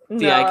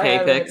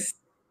 DIK pics.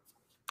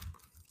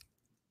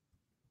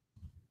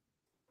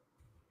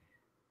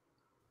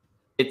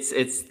 It's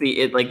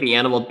like the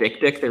animal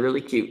dick. They're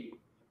really cute.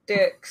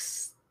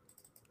 Dicks.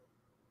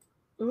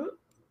 Ooh,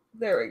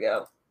 there we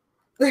go.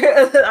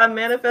 I'm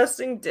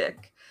manifesting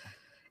dick.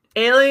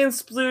 Alien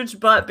splooge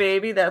butt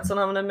baby. That's what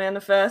I'm gonna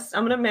manifest.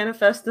 I'm gonna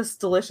manifest this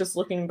delicious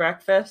looking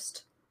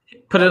breakfast.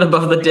 Put it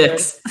above the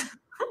dicks.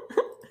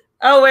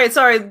 Oh wait,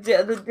 sorry.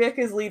 The dick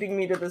is leading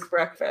me to this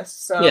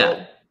breakfast. So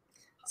yeah.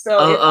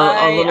 So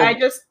I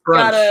just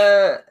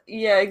gotta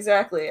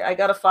exactly. I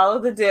gotta follow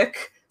the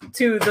dick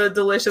to the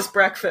delicious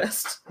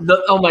breakfast.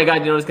 Oh my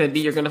god! You know what it's gonna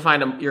be? You're gonna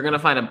find a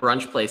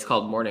brunch place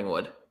called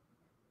Morningwood.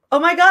 Oh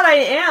my god, I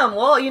am.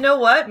 Well, you know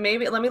what?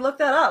 Maybe let me look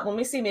that up. Let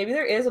me see. Maybe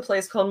there is a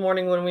place called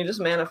Morningwood and we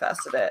just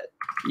manifested it.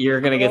 You're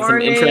gonna get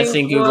some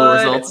interesting Google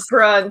results.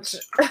 Brunch.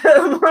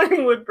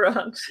 Morningwood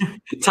brunch.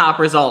 Top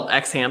result: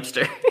 X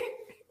hamster.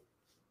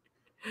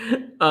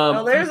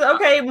 Well, there's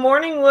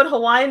Morningwood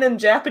Hawaiian and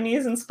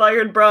Japanese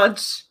inspired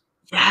brunch.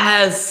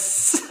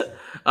 Yes.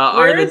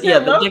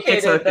 The dick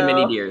pics are like the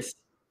mini deers.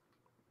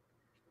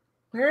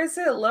 Where is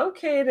it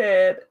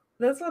located?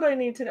 That's what I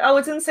need to know. Oh,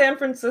 it's in San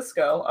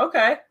Francisco.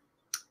 Okay.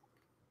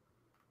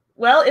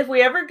 Well, if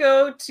we ever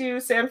go to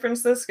San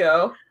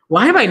Francisco.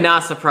 Why am I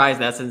not surprised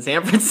that's in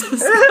San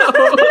Francisco?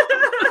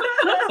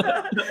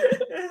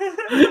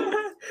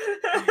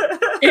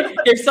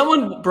 if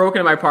someone broke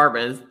into my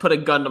apartment and put a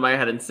gun to my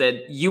head and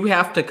said, you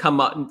have to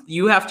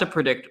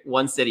predict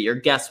one city or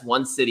guess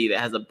one city that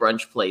has a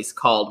brunch place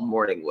called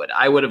Morningwood,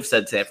 I would have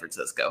said San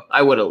Francisco.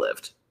 I would have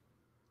lived.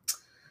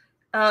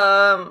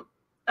 Oh,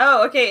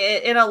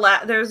 okay.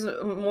 There's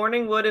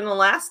Morningwood in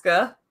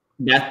Alaska.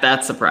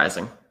 That's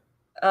surprising.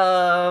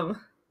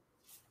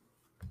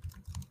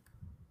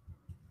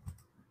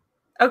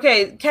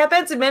 Okay, Cat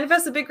Benson,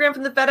 manifest the big grant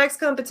from the FedEx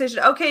competition.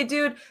 Okay,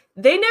 dude,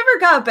 they never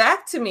got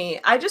back to me.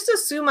 I just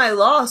assume I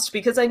lost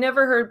because I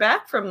never heard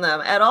back from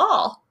them at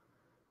all.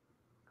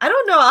 I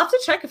don't know. I'll have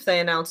to check if they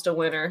announced a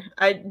winner.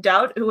 I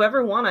doubt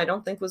whoever won, I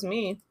don't think was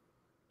me.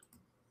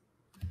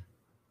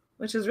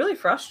 Which is really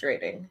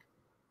frustrating.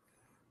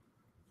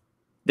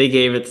 They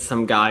gave it to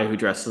some guy who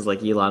dresses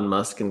like Elon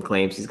Musk and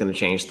claims he's going to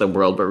change the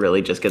world, but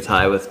really just gets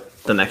high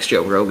with the next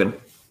Joe Rogan.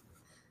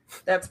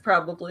 That's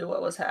probably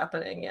what was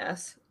happening,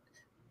 yes.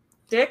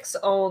 Dicks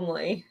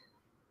only.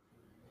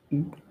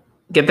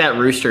 Get that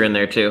rooster in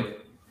there, too.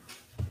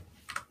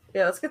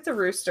 Yeah, let's get the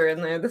rooster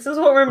in there. This is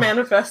what we're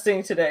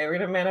manifesting today. We're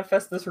going to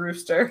manifest this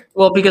rooster.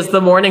 Well, because the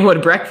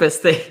Morningwood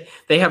breakfast, they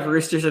have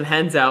roosters and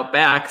hens out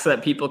back so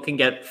that people can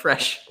get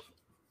fresh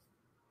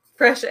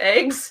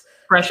eggs?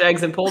 Fresh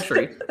eggs and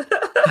poultry.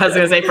 I was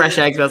going to say fresh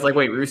eggs, but I was like,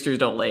 wait, roosters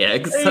don't lay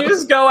eggs. So. You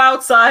just go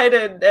outside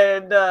and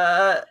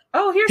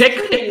here's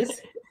cookies.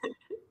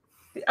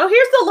 Oh,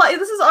 here's the light.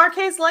 This is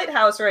RK's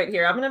lighthouse right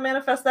here. I'm going to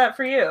manifest that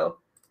for you.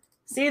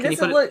 See,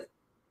 this is what...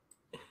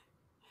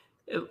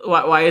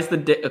 Why is the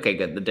dick... Okay,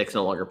 good. The dick's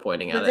no longer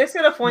pointing at it. The dick's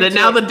going to point to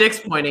now the dick's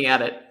pointing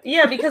at it.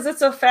 Yeah, because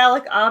it's a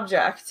phallic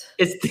object.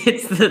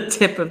 It's the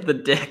tip of the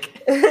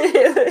dick.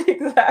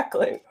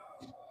 Exactly.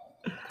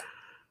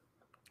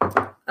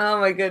 Oh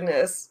my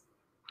goodness.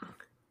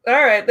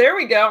 All right, there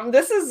we go.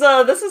 This is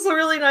a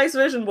really nice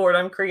vision board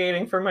I'm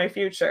creating for my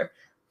future.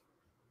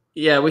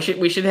 Yeah, we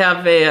should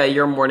have a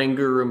your morning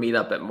guru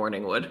meetup at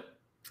Morningwood.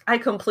 I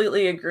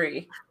completely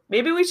agree.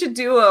 Maybe we should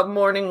do a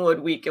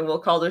Morningwood week, and we'll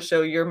call the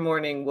show Your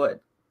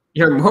Morningwood.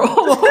 Your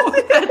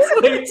oh,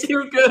 that's way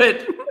too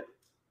good.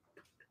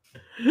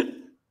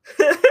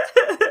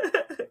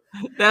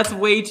 That's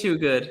way too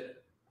good.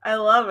 I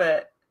love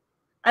it.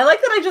 I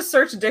like that I just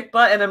searched dick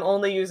butt and I'm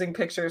only using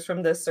pictures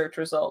from this search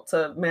result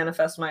to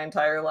manifest my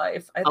entire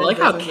life. I like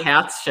how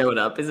cats showed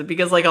up. Is it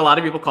because like a lot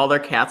of people call their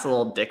cats a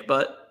little dick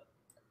butt?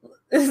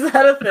 Is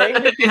that a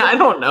thing? Yeah, I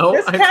don't know.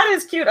 This cat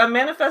is cute. I'm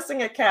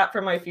manifesting a cat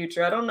for my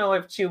future. I don't know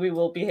if Chewy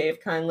will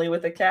behave kindly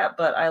with a cat,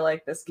 but I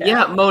like this cat.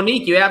 Yeah,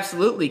 Monique, you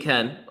absolutely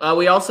can.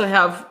 We also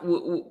have,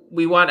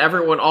 we want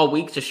everyone all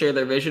week to share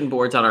their vision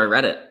boards on our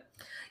Reddit.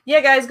 Yeah,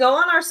 guys, go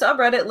on our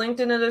subreddit linked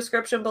in the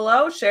description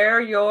below.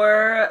 Share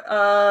your...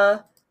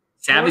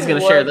 Savvy's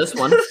going to share this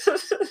one.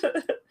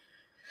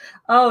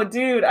 Oh,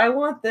 dude, I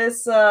want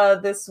this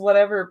this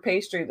whatever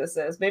pastry this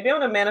is. Maybe I'm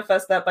gonna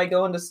manifest that by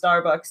going to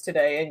Starbucks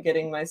today and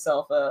getting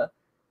myself a...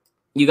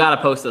 You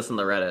gotta post this on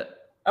the Reddit.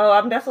 Oh,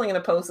 I'm definitely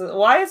gonna post it.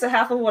 Why is it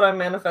half of what I'm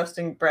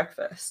manifesting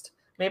breakfast?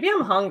 Maybe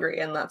I'm hungry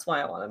and that's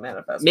why I want to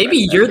manifest. Maybe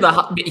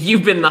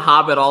you've been the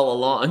Hobbit all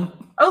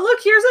along. Oh, look,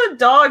 here's a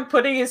dog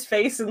putting his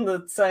face in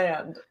the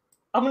sand.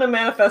 I'm gonna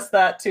manifest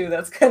that too.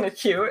 That's kind of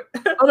cute.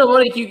 Oh no,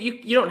 Monique,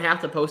 you don't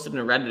have to post it in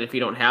Reddit if you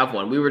don't have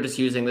one. We were just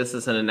using this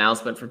as an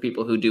announcement for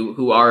people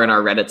who are in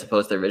our Reddit to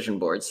post their vision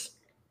boards.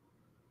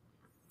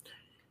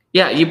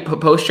 Yeah, you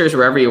post yours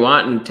wherever you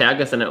want and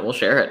tag us in it. We'll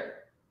share it.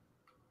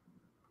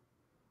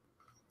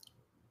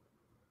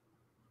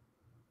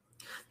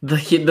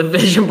 The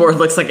vision board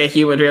looks like a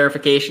human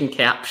verification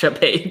CAPTCHA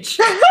page.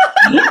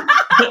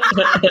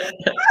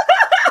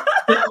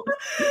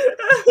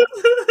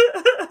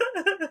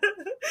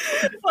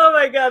 Oh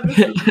my god, this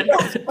is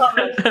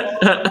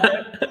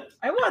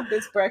I want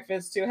this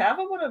breakfast too. Half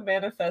of what I'm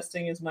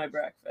manifesting is my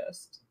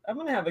breakfast. I'm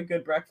gonna have a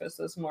good breakfast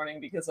this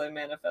morning because I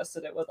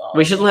manifested it with all.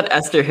 We should let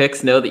Esther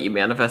Hicks know that you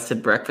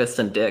manifested breakfast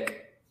and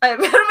dick. I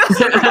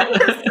manifested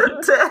breakfast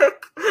and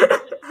dick.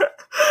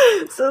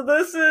 So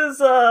this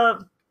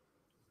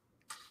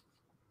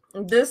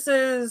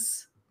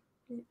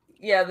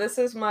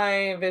is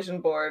my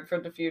vision board for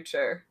the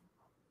future.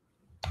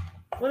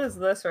 What is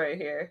this right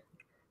here?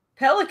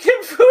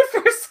 Pelican food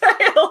for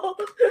sale.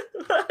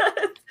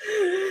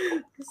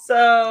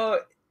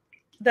 So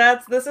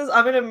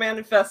I'm gonna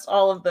manifest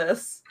all of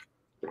this.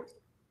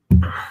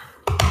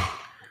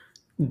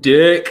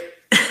 Dick.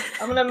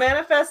 I'm gonna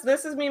manifest.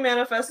 This is me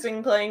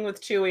manifesting playing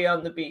with Chewy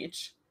on the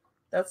beach.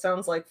 That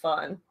sounds like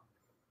fun.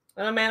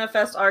 I'm gonna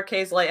manifest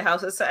RK's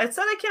lighthouse. It said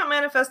I can't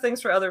manifest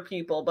things for other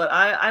people, but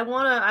I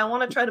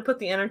wanna try to put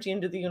the energy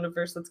into the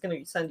universe that's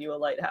gonna send you a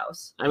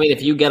lighthouse. I mean,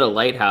 if you get a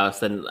lighthouse,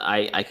 then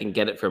I can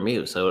get it from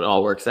you, so it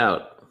all works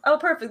out. Oh,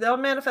 perfect. I'll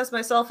manifest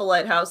myself a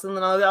lighthouse, and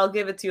then I'll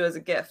give it to you as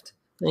a gift.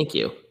 Thank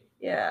you.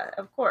 Yeah,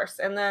 of course.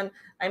 And then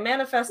I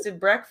manifested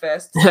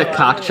breakfast. So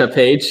CAPTCHA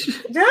page.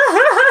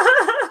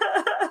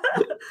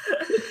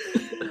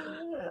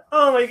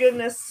 Oh my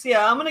goodness.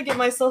 Yeah, I'm gonna get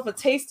myself a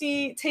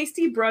tasty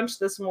brunch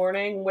this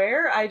morning.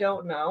 Where? I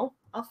don't know.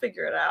 I'll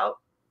figure it out.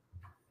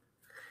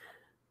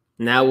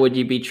 Now, would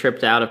you be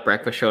tripped out if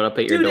breakfast showed up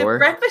at your door? If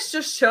breakfast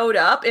just showed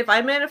up, if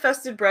I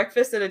manifested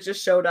breakfast and it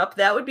just showed up,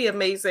 that would be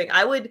amazing.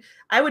 I would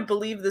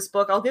believe this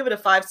book. I'll give it a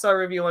 5-star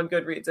review on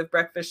Goodreads if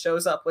breakfast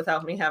shows up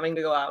without me having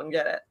to go out and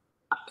get it.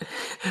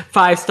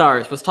 5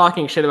 stars. Was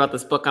talking shit about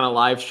this book on a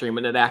live stream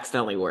and it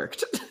accidentally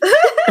worked.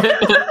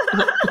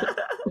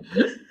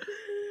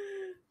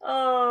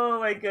 Oh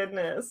my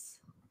goodness.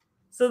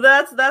 So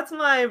that's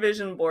my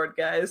vision board,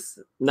 guys.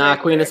 Nah,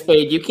 Queen of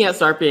Spade, you can't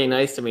start being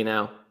nice to me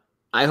now.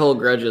 I hold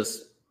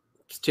grudges.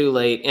 It's too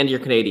late. And you're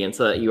Canadian,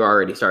 so you're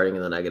already starting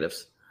in the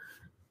negatives.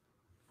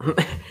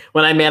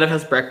 When I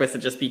manifest breakfast,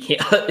 it's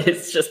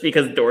just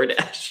because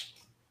DoorDash.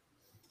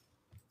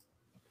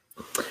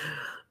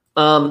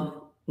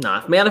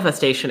 If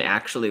manifestation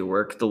actually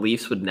worked, the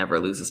Leafs would never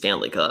lose a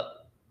Stanley Cup.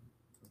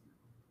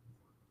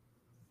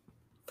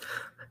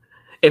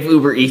 If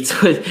Uber Eats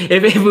had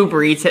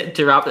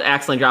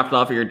accidentally dropped it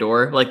off at your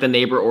door, like the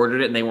neighbor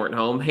ordered it and they weren't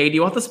home. Hey, do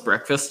you want this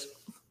breakfast?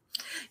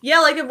 Yeah,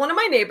 like if one of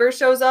my neighbors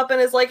shows up and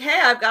is like, hey,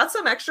 I've got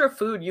some extra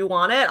food. You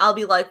want it? I'll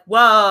be like,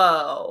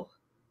 whoa.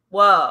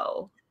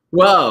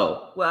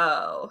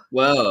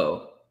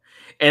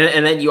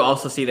 And then you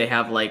also see they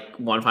have like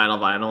One Final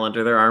Vinyl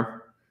under their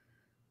arm.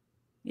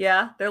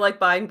 Yeah, they're like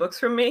buying books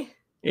from me.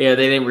 Yeah,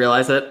 they didn't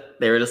realize it.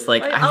 They were just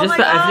like, I've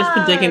just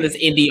been digging this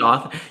indie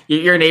author.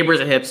 Your neighbor's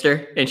a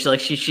hipster, and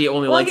she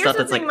only likes stuff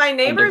that's like. My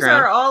neighbors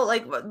are all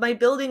like, my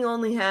building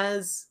only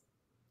has,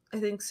 I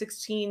think,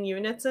 16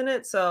 units in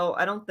it, so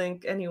I don't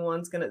think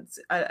anyone's gonna.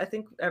 I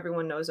think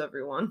everyone knows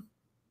everyone.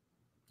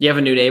 You have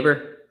a new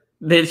neighbor?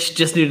 They're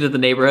just new to the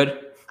neighborhood.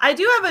 I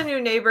do have a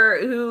new neighbor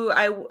who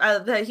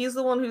he's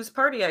the one whose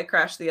party I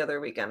crashed the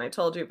other weekend. I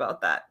told you about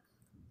that,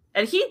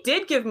 and he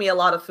did give me a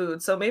lot of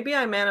food, so maybe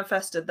I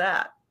manifested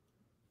that.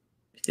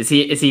 Is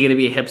he gonna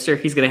be a hipster?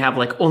 He's gonna have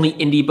like only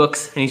indie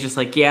books, and he's just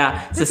like,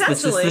 yeah, this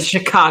is the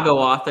Chicago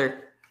author.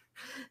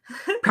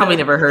 Probably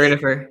never heard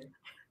of her.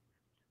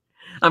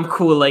 I'm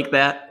cool like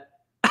that.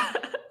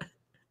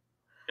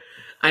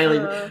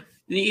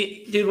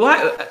 Dude,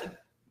 why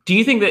do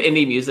you think that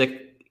indie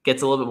music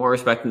gets a little bit more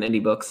respect than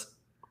indie books?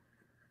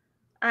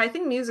 I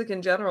think music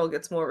in general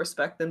gets more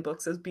respect than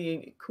books as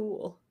being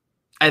cool.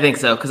 I think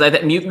so, because I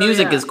think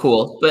music is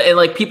cool, but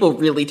like people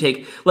really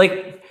take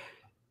like.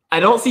 I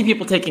don't see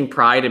people taking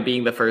pride in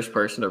being the first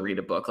person to read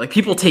a book. Like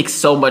people take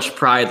so much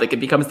pride, like it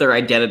becomes their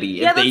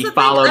identity if they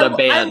followed a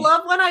band. I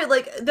love when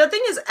the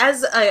thing is,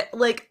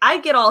 I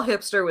get all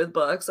hipster with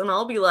books, and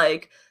I'll be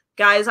like,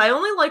 guys, I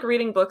only like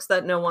reading books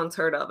that no one's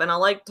heard of, and I'll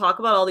like talk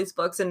about all these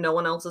books and no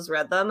one else has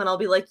read them, and I'll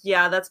be like,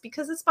 yeah, that's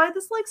because it's by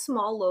this like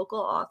small local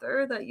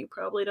author that you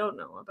probably don't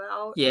know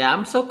about. Yeah,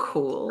 I'm so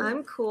cool.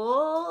 I'm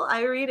cool.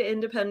 I read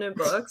independent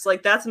books.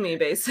 Like that's me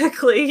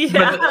basically.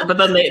 Yeah. But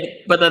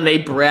then they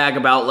brag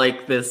about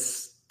like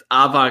this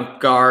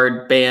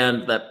avant-garde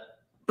band that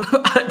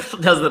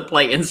doesn't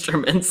play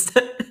instruments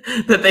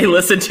that they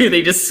listen to.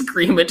 They just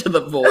scream into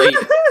the void.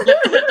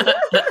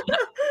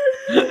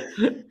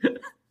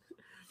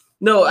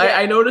 No, yeah.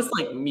 I noticed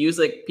like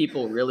music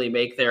people really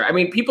make their, I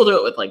mean, people do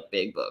it with like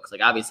big books. Like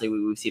obviously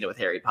we've seen it with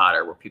Harry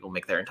Potter where people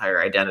make their entire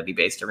identity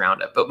based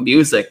around it. But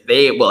music,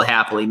 they will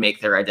happily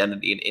make their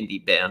identity an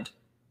indie band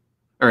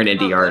or an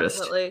indie artist.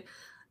 Definitely.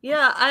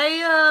 Yeah,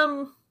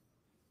 I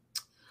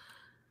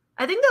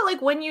think that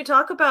like when you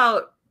talk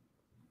about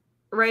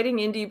writing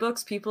indie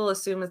books, people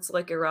assume it's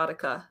like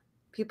erotica.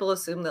 People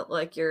assume that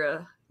like you're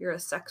a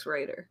sex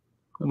writer.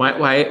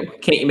 Why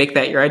can't you make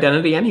that your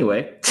identity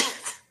anyway?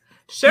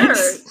 Sure.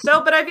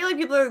 So, but I feel like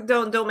people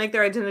don't make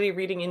their identity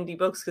reading indie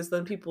books because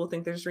then people will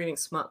think they're just reading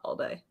smut all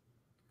day.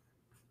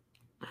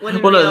 When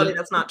in reality,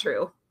 that's not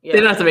true. Yeah. They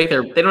don't have to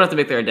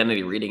make their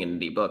identity reading an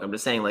indie book. I'm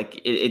just saying,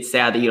 like, it's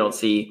sad that you don't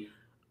see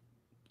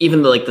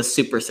even the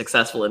super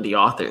successful indie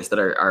authors that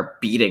are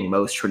beating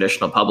most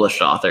traditional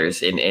published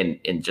authors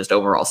in just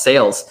overall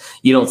sales.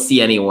 You don't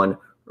see anyone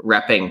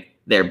repping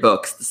their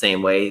books the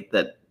same way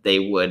that they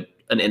would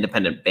an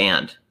independent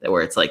band,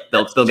 where it's like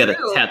they'll get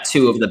a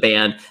tattoo of the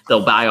band,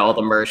 they'll buy all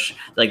the merch,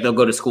 like they'll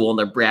go to school and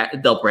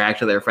they'll brag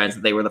to their friends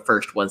that they were the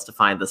first ones to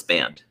find this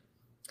band.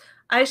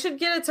 I should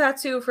get a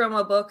tattoo from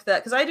a book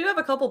because I do have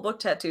a couple book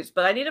tattoos,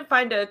 but I need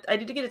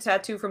to get a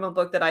tattoo from a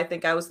book that I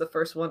think I was the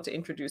first one to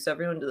introduce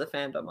everyone to the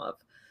fandom of.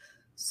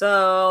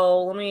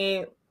 So let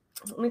me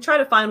try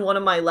to find one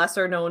of my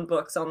lesser known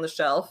books on the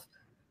shelf,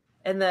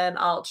 and then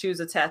I'll choose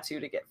a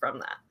tattoo to get from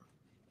that.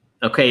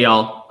 Okay,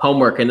 y'all,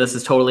 homework, and this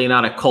is totally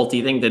not a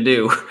culty thing to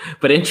do,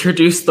 but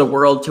introduce the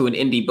world to an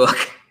indie book.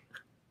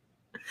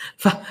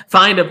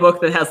 Find a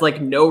book that has like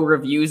no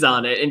reviews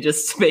on it and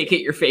just make it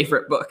your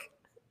favorite book.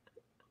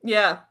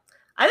 Yeah,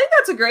 I think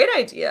that's a great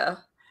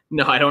idea.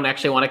 No, I don't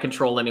actually want to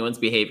control anyone's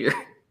behavior.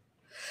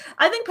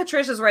 I think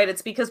Patricia's right.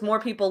 It's because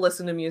more people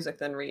listen to music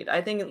than read.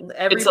 I think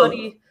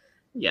everybody...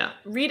 Yeah.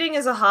 Reading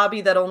is a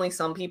hobby that only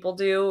some people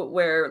do,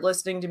 where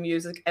listening to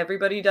music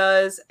everybody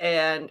does,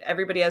 and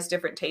everybody has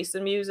different tastes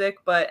in music,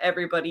 but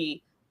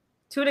everybody,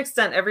 to an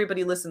extent,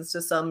 everybody listens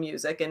to some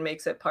music and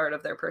makes it part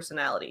of their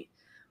personality.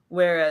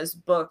 Whereas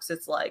books,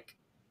 it's like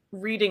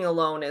reading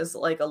alone is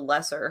like a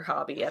lesser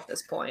hobby at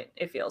this point,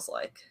 it feels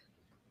like.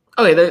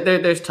 Okay,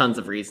 there's tons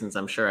of reasons,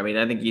 I'm sure. I mean,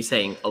 I think you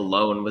saying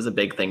alone was a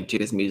big thing too,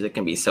 because music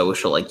can be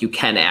social. Like you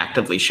can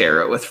actively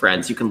share it with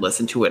friends. You can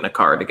listen to it in a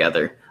car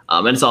together.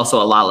 And it's also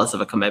a lot less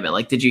of a commitment.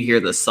 Like, did you hear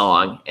this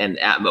song? And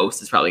at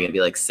most, it's probably going to be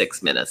like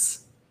 6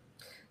 minutes.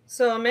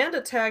 So Amanda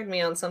tagged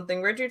me on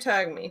something. Where'd you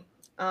tag me?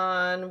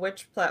 On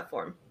which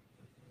platform?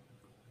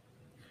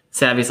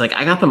 Savvy's like,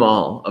 I got them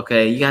all.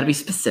 Okay, you got to be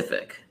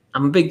specific.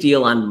 I'm a big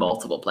deal on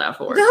multiple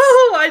platforms. No,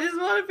 I just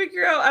want to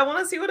figure out. I want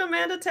to see what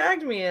Amanda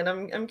tagged me in.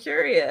 I'm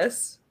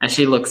curious. As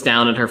she looks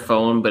down at her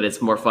phone, but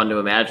it's more fun to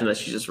imagine that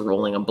she's just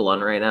rolling a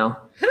blunt right now.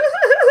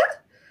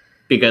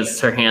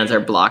 Because her hands are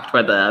blocked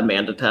by the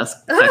Amanda text.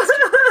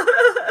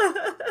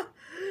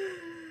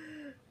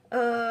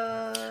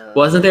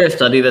 Wasn't there a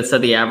study that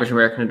said the average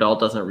American adult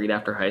doesn't read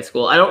after high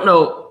school? I don't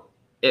know.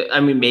 I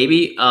mean,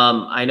 maybe.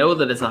 I know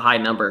that it's a high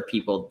number of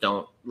people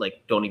don't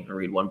even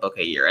read one book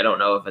a year. I don't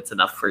know if it's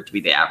enough for it to be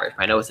the average,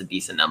 but I know it's a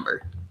decent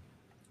number.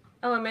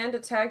 Oh, Amanda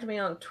tagged me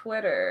on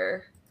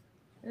Twitter.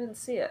 I didn't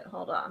see it.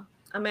 Hold on.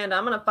 Amanda,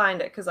 I'm going to find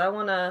it because I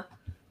want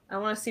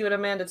to see what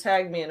Amanda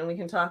tagged me in, and we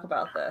can talk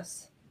about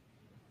this.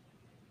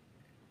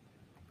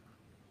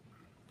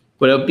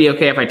 Would it be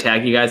okay if I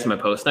tag you guys in my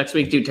post next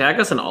week? Dude, tag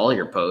us in all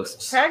your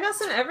posts. Tag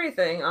us in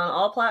everything on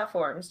all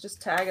platforms.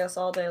 Just tag us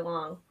all day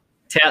long.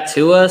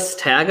 Tattoo us,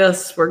 tag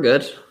us. We're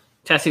good.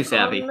 Tattoo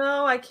savvy. Oh,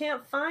 no, I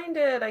can't find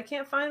it. I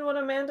can't find what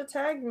Amanda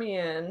tagged me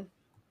in.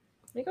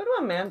 Let me go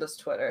to Amanda's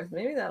Twitter.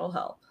 Maybe that'll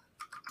help.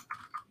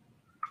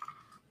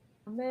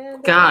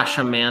 Amanda. Gosh,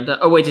 Amanda.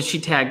 Oh, wait, did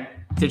she tag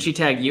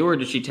you or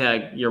did she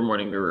tag Your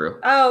Morning Guru?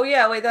 Oh,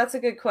 yeah, wait, that's a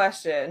good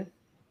question.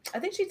 I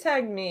think she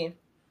tagged me.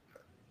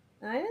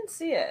 I didn't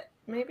see it.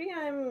 Maybe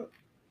I'm...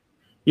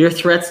 Your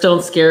threats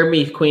don't scare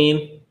me,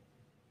 Queen.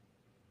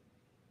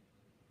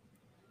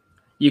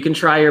 You can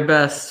try your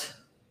best.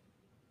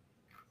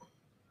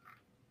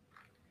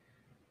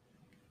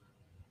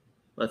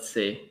 Let's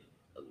see.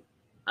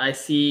 I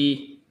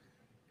see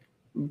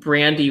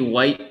Brandy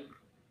White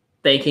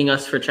thanking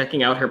us for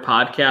checking out her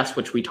podcast,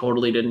 which we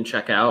totally didn't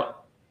check out.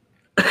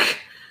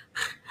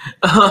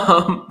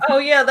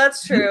 Oh yeah,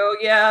 that's true.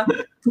 Yeah.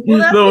 Well,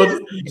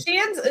 that's she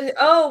ends.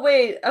 Oh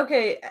wait.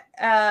 Okay.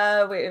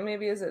 Wait.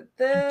 Maybe is it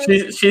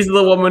this? She's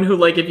the woman who,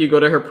 like, if you go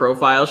to her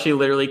profile, she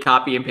literally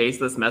copy and paste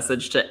this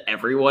message to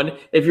everyone.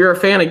 If you're a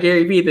fan of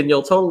Gary Vee, then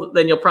you'll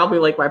probably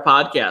like my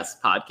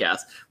podcast.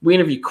 We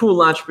interview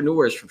cool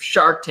entrepreneurs from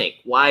Shark Tank,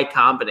 Y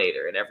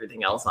Combinator, and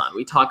everything else on.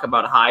 We talk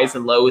about highs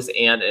and lows,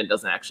 and it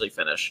doesn't actually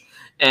finish.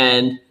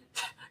 And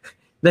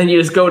then you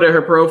just go to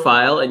her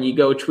profile and you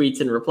go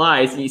tweets and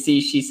replies, and you see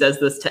she says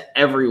this to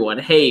everyone.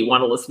 Hey, want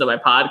to listen to my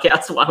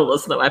podcast? Want to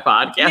listen to my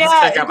podcast?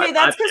 Yeah, okay,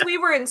 that's because we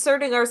were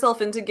inserting ourselves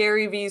into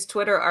Gary Vee's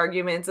Twitter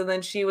arguments, and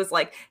then she was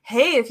like,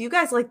 hey, if you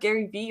guys like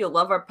Gary Vee, you'll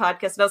love our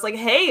podcast. And I was like,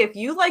 hey, if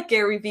you like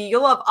Gary Vee,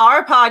 you'll love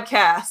our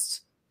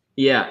podcast.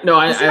 Yeah, no,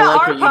 I like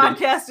our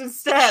podcast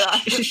instead.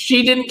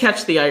 She didn't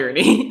catch the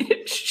irony.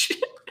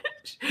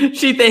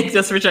 She thanks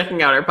us for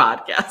checking out our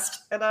podcast.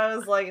 And I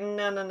was like,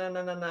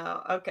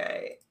 no.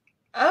 Okay.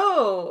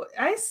 Oh,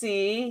 I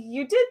see.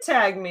 You did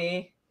tag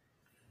me.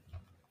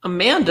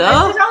 Amanda.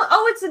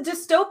 It's a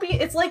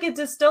dystopian. It's like a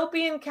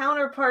dystopian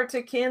counterpart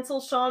to Cancel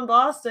Sean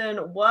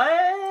Boston.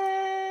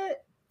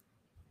 What?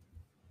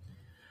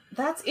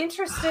 That's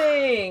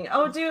interesting.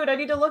 Oh, dude, I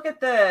need to look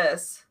at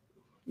this.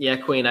 Yeah,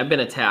 Queen, I've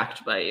been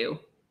attacked by you.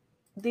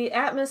 The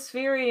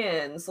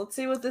Atmospherians. Let's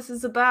see what this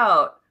is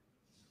about.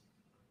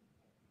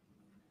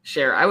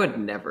 Cher, I would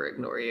never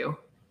ignore you.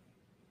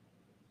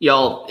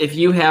 Y'all, if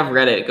you have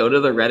Reddit, go to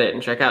the Reddit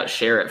and check out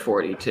Cher at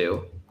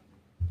 42.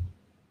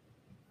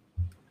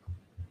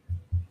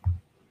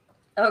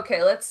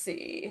 Okay, let's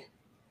see.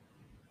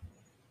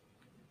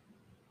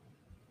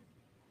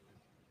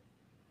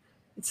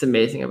 It's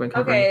amazing. I've been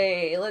covering.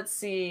 Okay, let's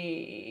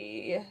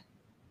see.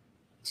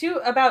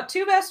 About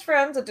two best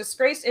friends, a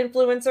disgraced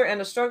influencer,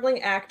 and a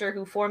struggling actor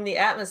who form the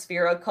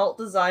Atmosphere, a cult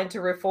designed to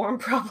reform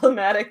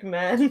problematic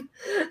men.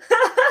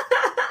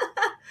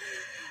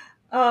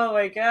 Oh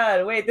my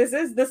god. Wait, this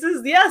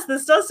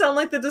does sound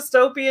like the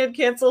dystopian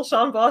Cancel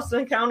Sean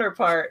Boston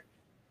counterpart.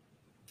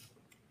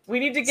 We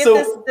need to get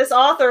this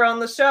author on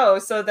the show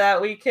so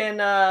that we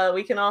can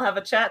all have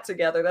a chat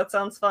together. That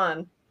sounds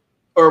fun.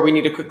 Or we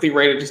need to quickly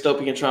write a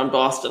dystopian Sean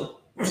Boston.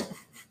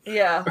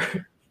 Yeah.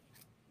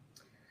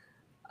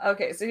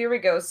 Okay, so here we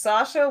go.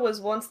 Sasha was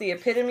once the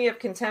epitome of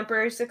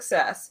contemporary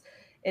success,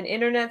 an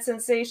internet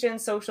sensation,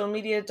 social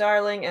media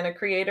darling, and a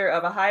creator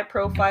of a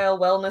high-profile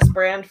wellness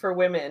brand for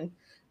women.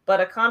 But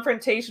a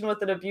confrontation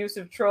with an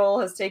abusive troll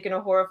has taken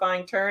a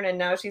horrifying turn, and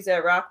now she's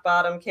at rock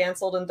bottom,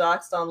 canceled and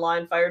doxxed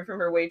online, fired from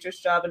her waitress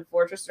job, and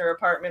fortressed in her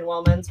apartment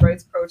while men's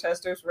rights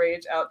protesters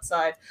rage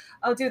outside.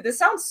 Oh, dude, this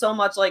sounds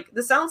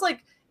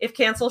like if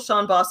Cancel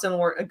Sean Boston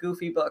weren't a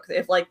goofy book.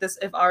 If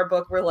our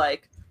book were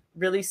like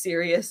really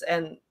serious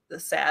and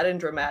sad and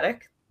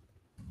dramatic.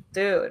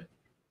 Dude,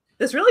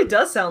 this really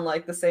does sound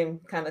like the same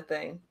kind of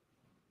thing.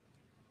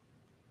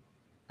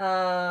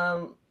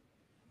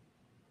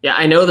 Yeah,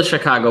 I know the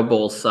Chicago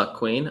Bulls suck,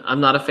 Queen. I'm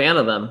not a fan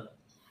of them.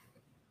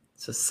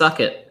 So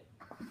suck it.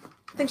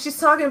 I think she's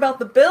talking about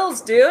the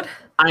Bills, dude.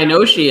 I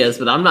know she is,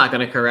 but I'm not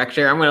going to correct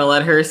her. I'm going to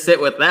let her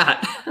sit with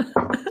that.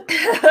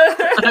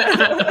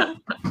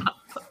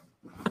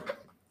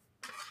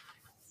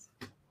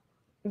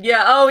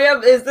 Yeah. Oh,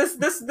 yeah. Is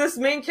this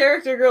main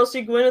character girl?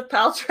 She Gwyneth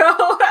Paltrow?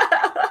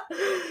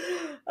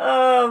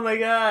 Oh my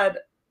god.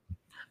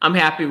 I'm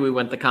happy we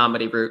went the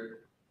comedy route.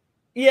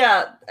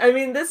 Yeah, I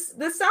mean, this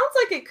sounds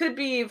like it could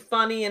be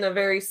funny in a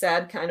very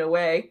sad kind of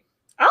way.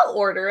 I'll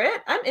order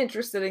it. I'm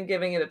interested in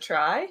giving it a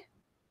try.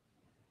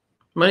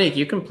 Monique,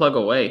 you can plug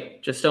away.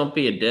 Just don't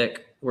be a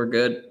dick. We're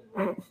good.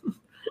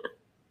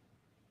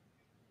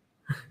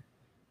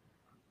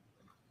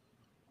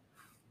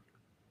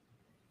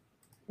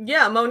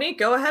 Yeah, Monique,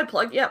 go ahead.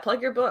 Plug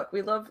your book.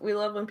 We love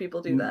when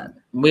people do that.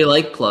 We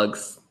like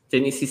plugs.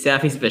 Didn't you see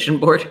Safi's vision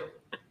board?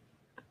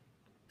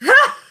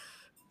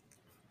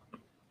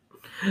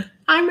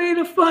 I made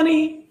a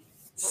funny.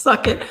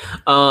 Suck it.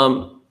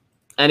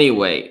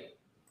 Anyway.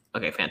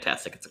 Okay,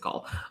 fantastic. It's a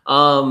call.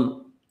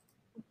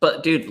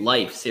 But dude,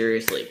 life,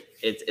 seriously.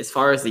 It's as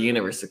far as the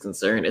universe is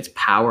concerned, it's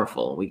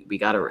powerful. We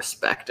gotta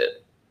respect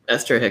it.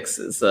 Esther Hicks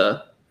is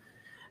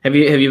have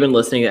you been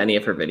listening to any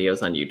of her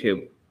videos on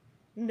YouTube?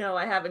 No,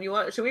 I haven't.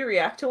 Should we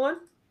react to one?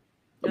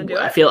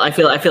 I feel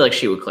like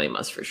she would claim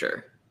us for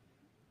sure.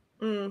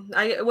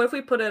 What if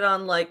we put it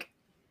on like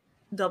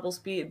double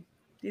speed?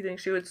 Do you think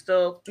she would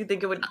still? Do you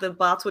think the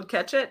bots would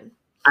catch it?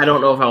 I don't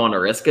know if I want to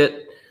risk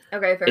it.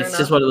 Okay, fair enough. It's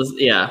just one of those,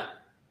 yeah.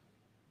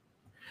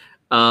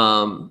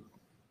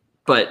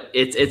 But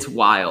it's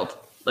wild.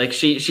 Like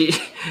she goes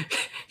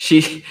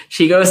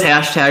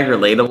hashtag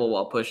relatable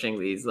while pushing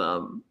these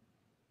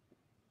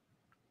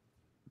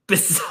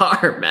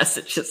bizarre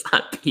messages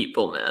on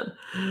people, man.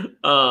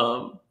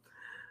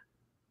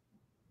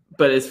 But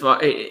but as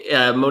far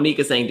Monique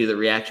is saying, do the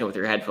reaction with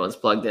your headphones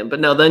plugged in.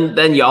 But no,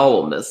 then y'all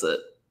will miss it.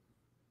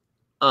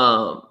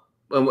 And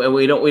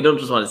we don't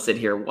just want to sit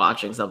here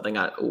watching something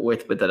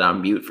with it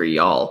on mute for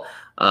y'all.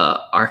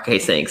 RK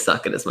saying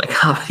 "suck it" is my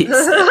comedy.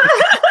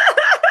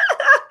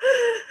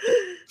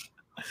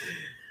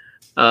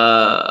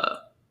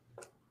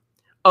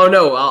 Oh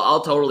no,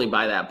 I'll totally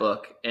buy that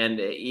book, and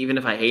even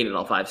if I hate it,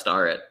 I'll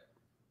 5-star it.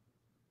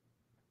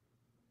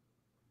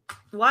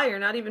 Why? You're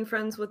not even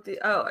friends with the...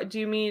 Oh, do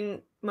you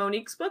mean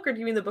Monique's book, or do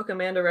you mean the book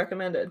Amanda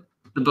recommended?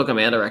 The book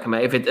Amanda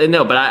recommended.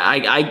 No, but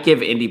I give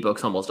indie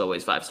books almost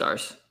always 5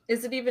 stars.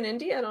 Is it even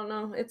indie? I don't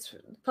know. It's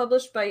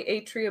published by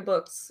Atria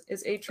Books.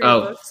 Is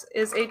Atria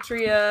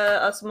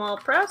a small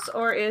press,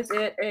 or is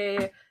it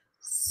a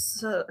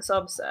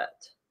subset?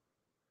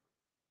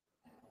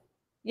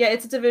 Yeah,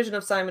 it's a division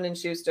of Simon and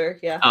Schuster.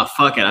 Yeah. Oh,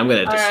 fuck it. I'm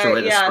going to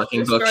destroy this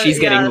fucking book. She's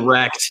getting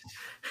wrecked.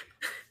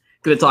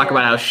 Going to talk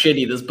about how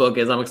shitty this book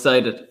is. I'm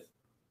excited.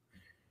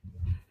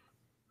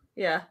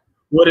 Yeah.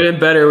 Would have been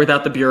better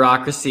without the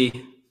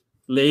bureaucracy.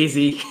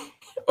 Lazy.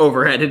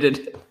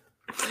 Over-edited.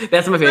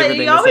 That's my favorite thing to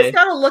say. You always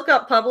got to look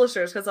up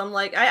publishers, because I'm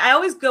like, I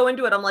always go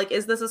into it. I'm like,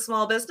 is this a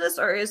small business,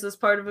 or is this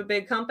part of a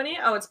big company?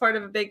 Oh, it's part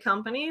of a big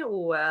company.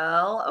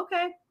 Well,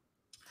 okay.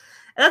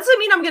 That doesn't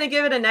mean I'm going to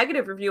give it a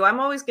negative review.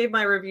 I'm always give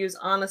my reviews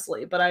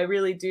honestly, but I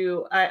really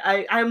do.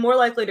 I'm more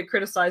likely to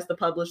criticize the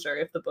publisher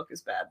if the book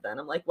is bad. Then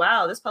I'm like,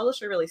 wow, this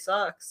publisher really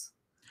sucks.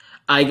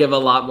 I give a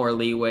lot more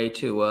leeway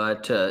to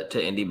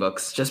indie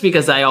books, just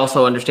because I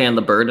also understand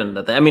the burden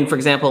that I mean, for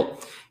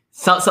example,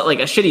 so like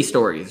a shitty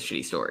story is a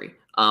shitty story.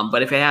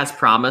 But if it has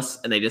promise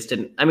and they just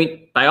didn't, I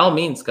mean, by all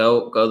means,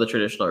 go the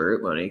traditional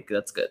route, Monique.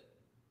 That's good.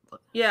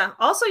 Yeah.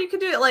 Also, you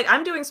could do it like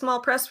I'm doing small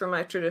press for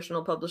my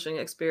traditional publishing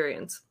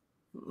experience.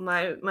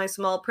 My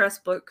small press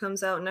book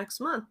comes out next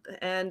month,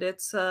 and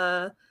it's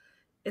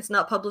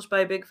not published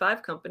by a big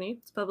 5 company.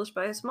 It's published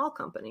by a small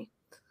company.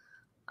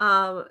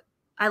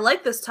 I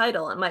like this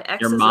title, and my ex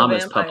Your is mom a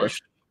is vampire.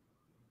 published.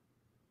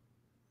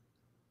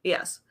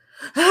 Yes.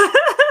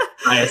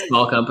 By a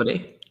small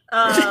company.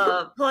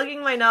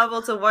 Plugging my novel.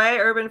 It's a YA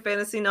urban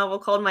fantasy novel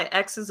called My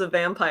Ex is a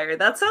Vampire.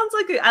 That sounds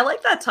like I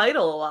like that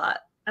title a lot.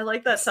 I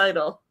like that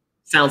title.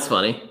 Sounds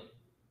funny.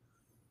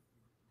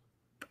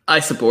 I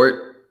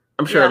support.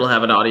 I'm sure it'll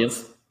have an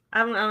audience.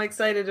 I'm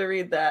excited to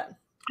read that.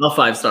 I'll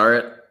 5-star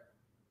it.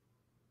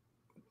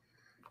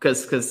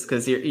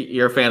 Because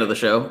you're a fan of the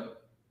show.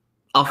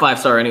 I'll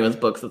 5-star anyone's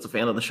books that's a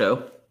fan of the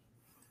show.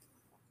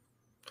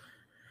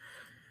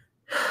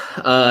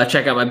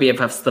 Check out my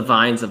BFF's The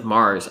Vines of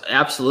Mars.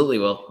 Absolutely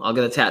will. I'll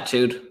get it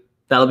tattooed.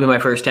 That'll be my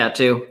first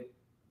tattoo.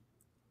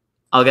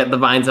 I'll get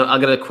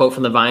a quote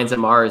from The Vines of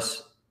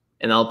Mars,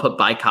 and I'll put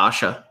by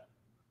Kasha.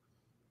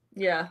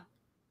 Yeah.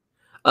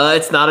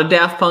 It's not a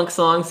Daft Punk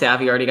song.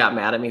 Savvy already got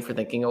mad at me for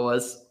thinking it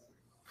was.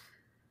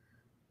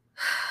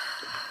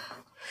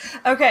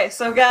 Okay,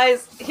 so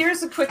guys,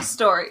 here's a quick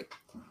story.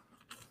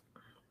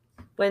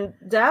 When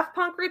Daft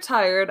Punk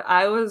retired,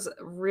 I was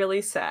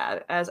really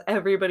sad, as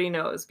everybody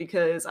knows,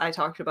 because I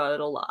talked about it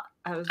a lot.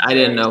 I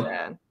didn't know.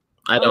 Sad.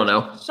 I don't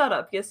know. Shut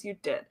up. Yes, you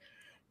did.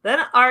 Then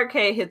RK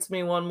hits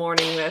me one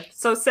morning with,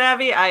 so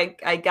Savvy,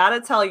 I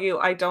gotta tell you,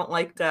 I don't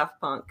like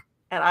Daft Punk.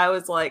 And I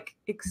was like,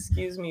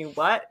 excuse me,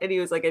 what? And he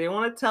was like, I didn't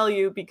want to tell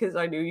you because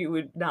I knew you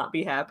would not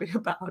be happy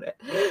about it.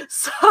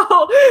 So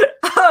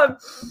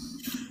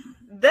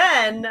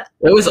then...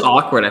 It was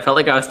awkward. I felt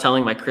like I was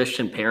telling my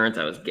Christian parents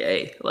I was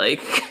gay.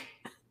 Like...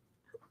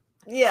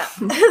 Yeah.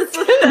 So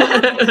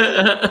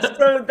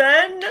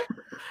then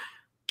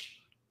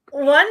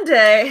one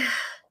day,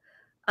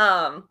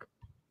 I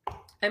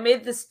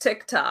made this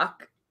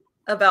TikTok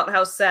about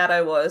how sad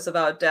I was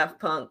about Daft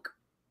Punk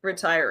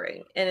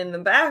retiring. And in the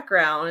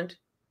background,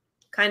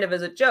 kind of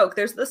as a joke,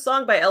 there's this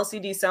song by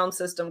LCD Sound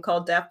System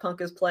called Daft Punk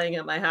is Playing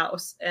at My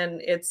House.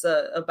 And it's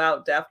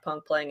about Daft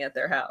Punk playing at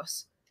their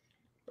house.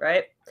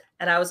 Right?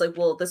 And I was like,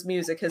 well, this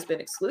music has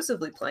been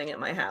exclusively playing at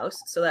my house.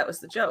 So that was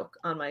the joke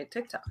on my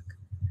TikTok.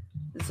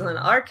 So then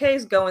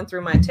RK's going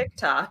through my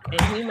TikTok,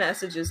 and he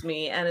messages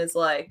me and is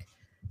like,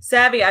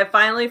 Savvy, I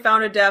finally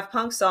found a Daft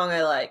Punk song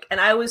I like. And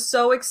I was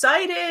so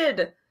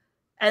excited.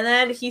 And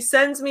then he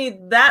sends me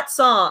that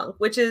song,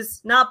 which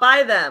is not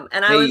by them.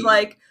 And I was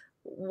like,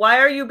 why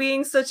are you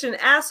being such an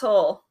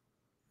asshole?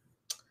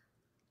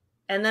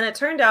 And then it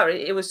turned out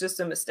it was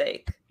just a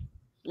mistake.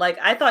 Like,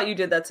 I thought you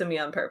did that to me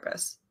on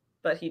purpose,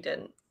 but he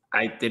didn't.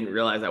 I didn't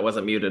realize I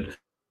wasn't muted.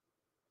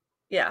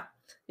 Yeah,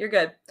 you're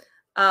good.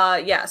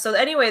 Yeah, so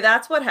anyway,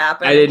 that's what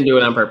happened. I didn't do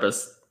it on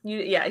purpose. He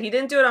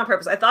didn't do it on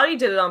purpose. I thought he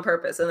did it on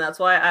purpose, and that's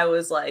why I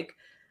was like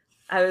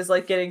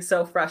getting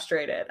so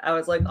frustrated. I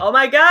was like, oh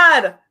my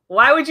God,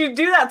 why would you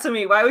do that to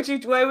me? Why would you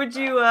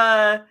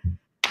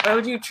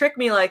trick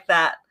me like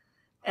that?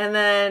 And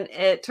then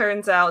it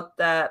turns out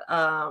that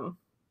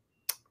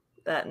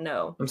that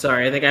no. I'm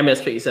sorry, I think I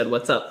missed what you said.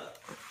 What's up?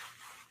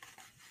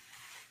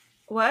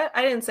 What?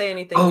 I didn't say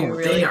anything new,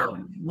 really. They are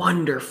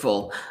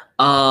wonderful.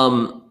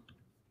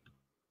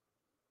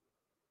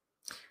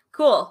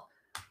 Cool.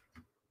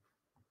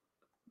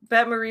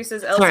 Bet Marie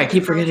says, sorry, I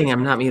keep forgetting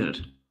I'm not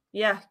muted.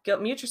 Yeah, go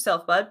mute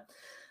yourself, bud.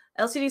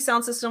 LCD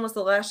Sound System was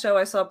the last show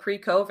I saw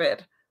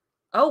pre-COVID.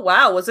 Oh,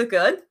 wow. Was it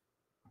good?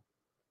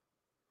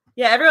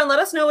 Yeah, everyone, let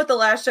us know what the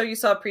last show you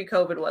saw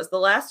pre-COVID was. The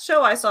last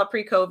show I saw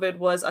pre-COVID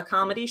was a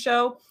comedy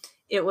show.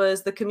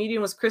 The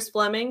comedian was Chris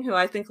Fleming, who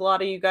I think a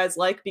lot of you guys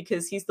like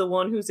because he's the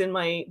one who's in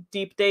my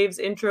Deep Dave's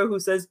intro who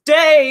says,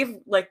 Dave,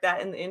 like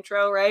that in the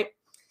intro, right?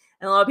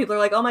 And a lot of people are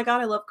like, oh my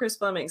God, I love Chris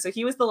Fleming. So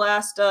he was the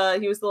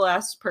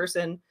last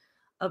person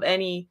of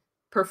any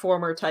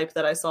performer type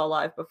that I saw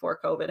live before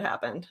COVID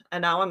happened.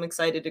 And now I'm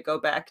excited to go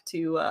back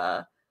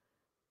to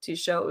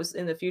shows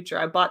in the future.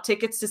 I bought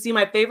tickets to see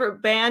my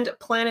favorite band,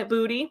 Planet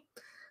Booty.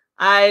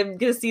 I'm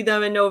gonna see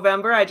them in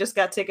November. I just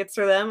got tickets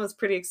for them. It was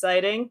pretty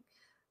exciting.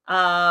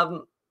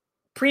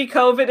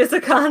 Pre-COVID is a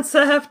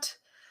concept.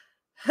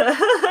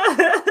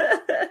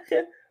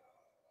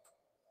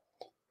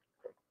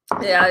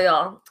 Yeah,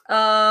 y'all.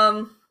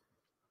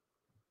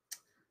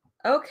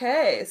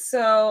 Okay,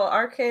 so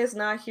RK is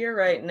not here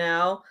right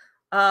now.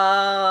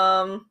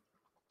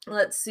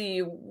 Let's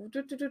see. What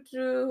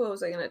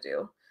was I gonna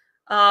do?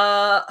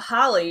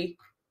 Holly,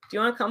 do you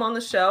want to come on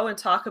the show and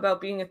talk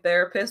about being a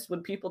therapist?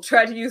 Would people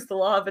try to use the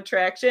law of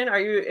attraction?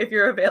 If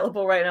you're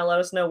available right now, let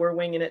us know. We're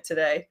winging it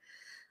today.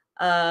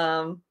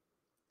 Oh,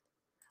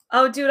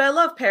 dude, I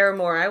love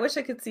Paramore. I wish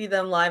I could see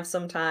them live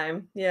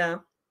sometime. Yeah.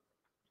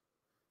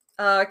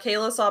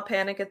 Kayla saw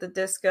Panic at the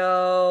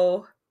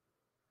Disco.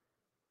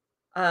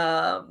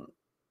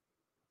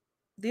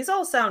 These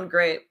all sound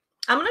great.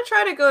 I'm gonna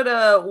try to go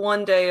to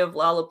one day of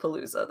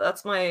Lollapalooza.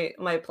 That's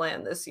my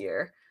plan this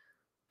year.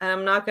 And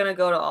I'm not gonna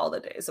go to all the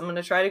days. I'm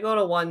gonna try to go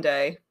to one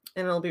day,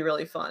 and it'll be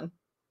really fun.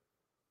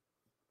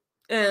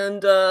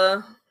 And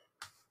let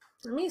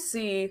me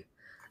see.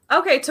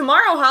 Okay,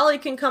 tomorrow Holly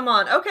can come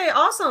on. Okay,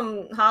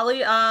 awesome, Holly.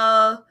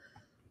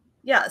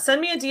 Yeah,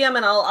 send me a DM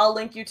and I'll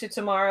link you to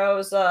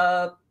tomorrow's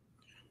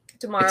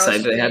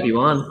Excited stream. To have you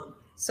on.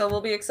 So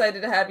we'll be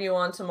excited to have you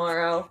on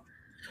tomorrow.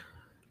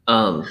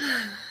 No,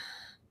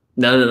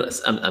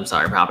 I'm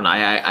sorry, Robin.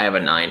 I have a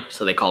 9,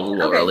 so they called a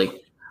little early.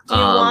 Do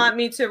you want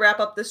me to wrap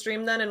up the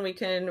stream then, and we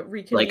can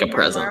reconvene like a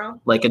present,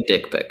 tomorrow? like a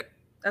dick pic.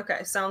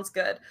 Okay, sounds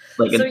good.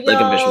 Like a vision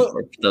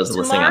for those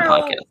listening on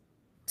podcast.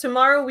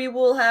 Tomorrow we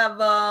will have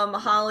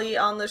Holly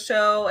on the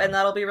show, and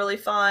that'll be really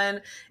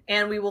fun.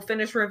 And we will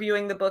finish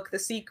reviewing the book The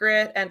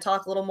Secret and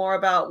talk a little more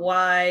about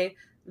why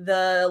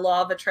the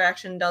law of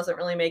attraction doesn't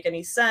really make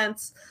any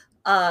sense.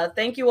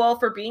 Thank you all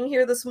for being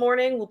here this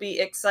morning. We'll be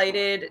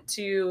excited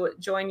to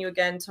join you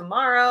again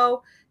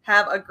tomorrow.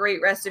 Have a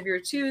great rest of your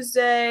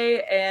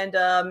Tuesday and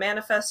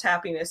manifest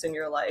happiness in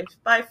your life.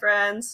 Bye, friends.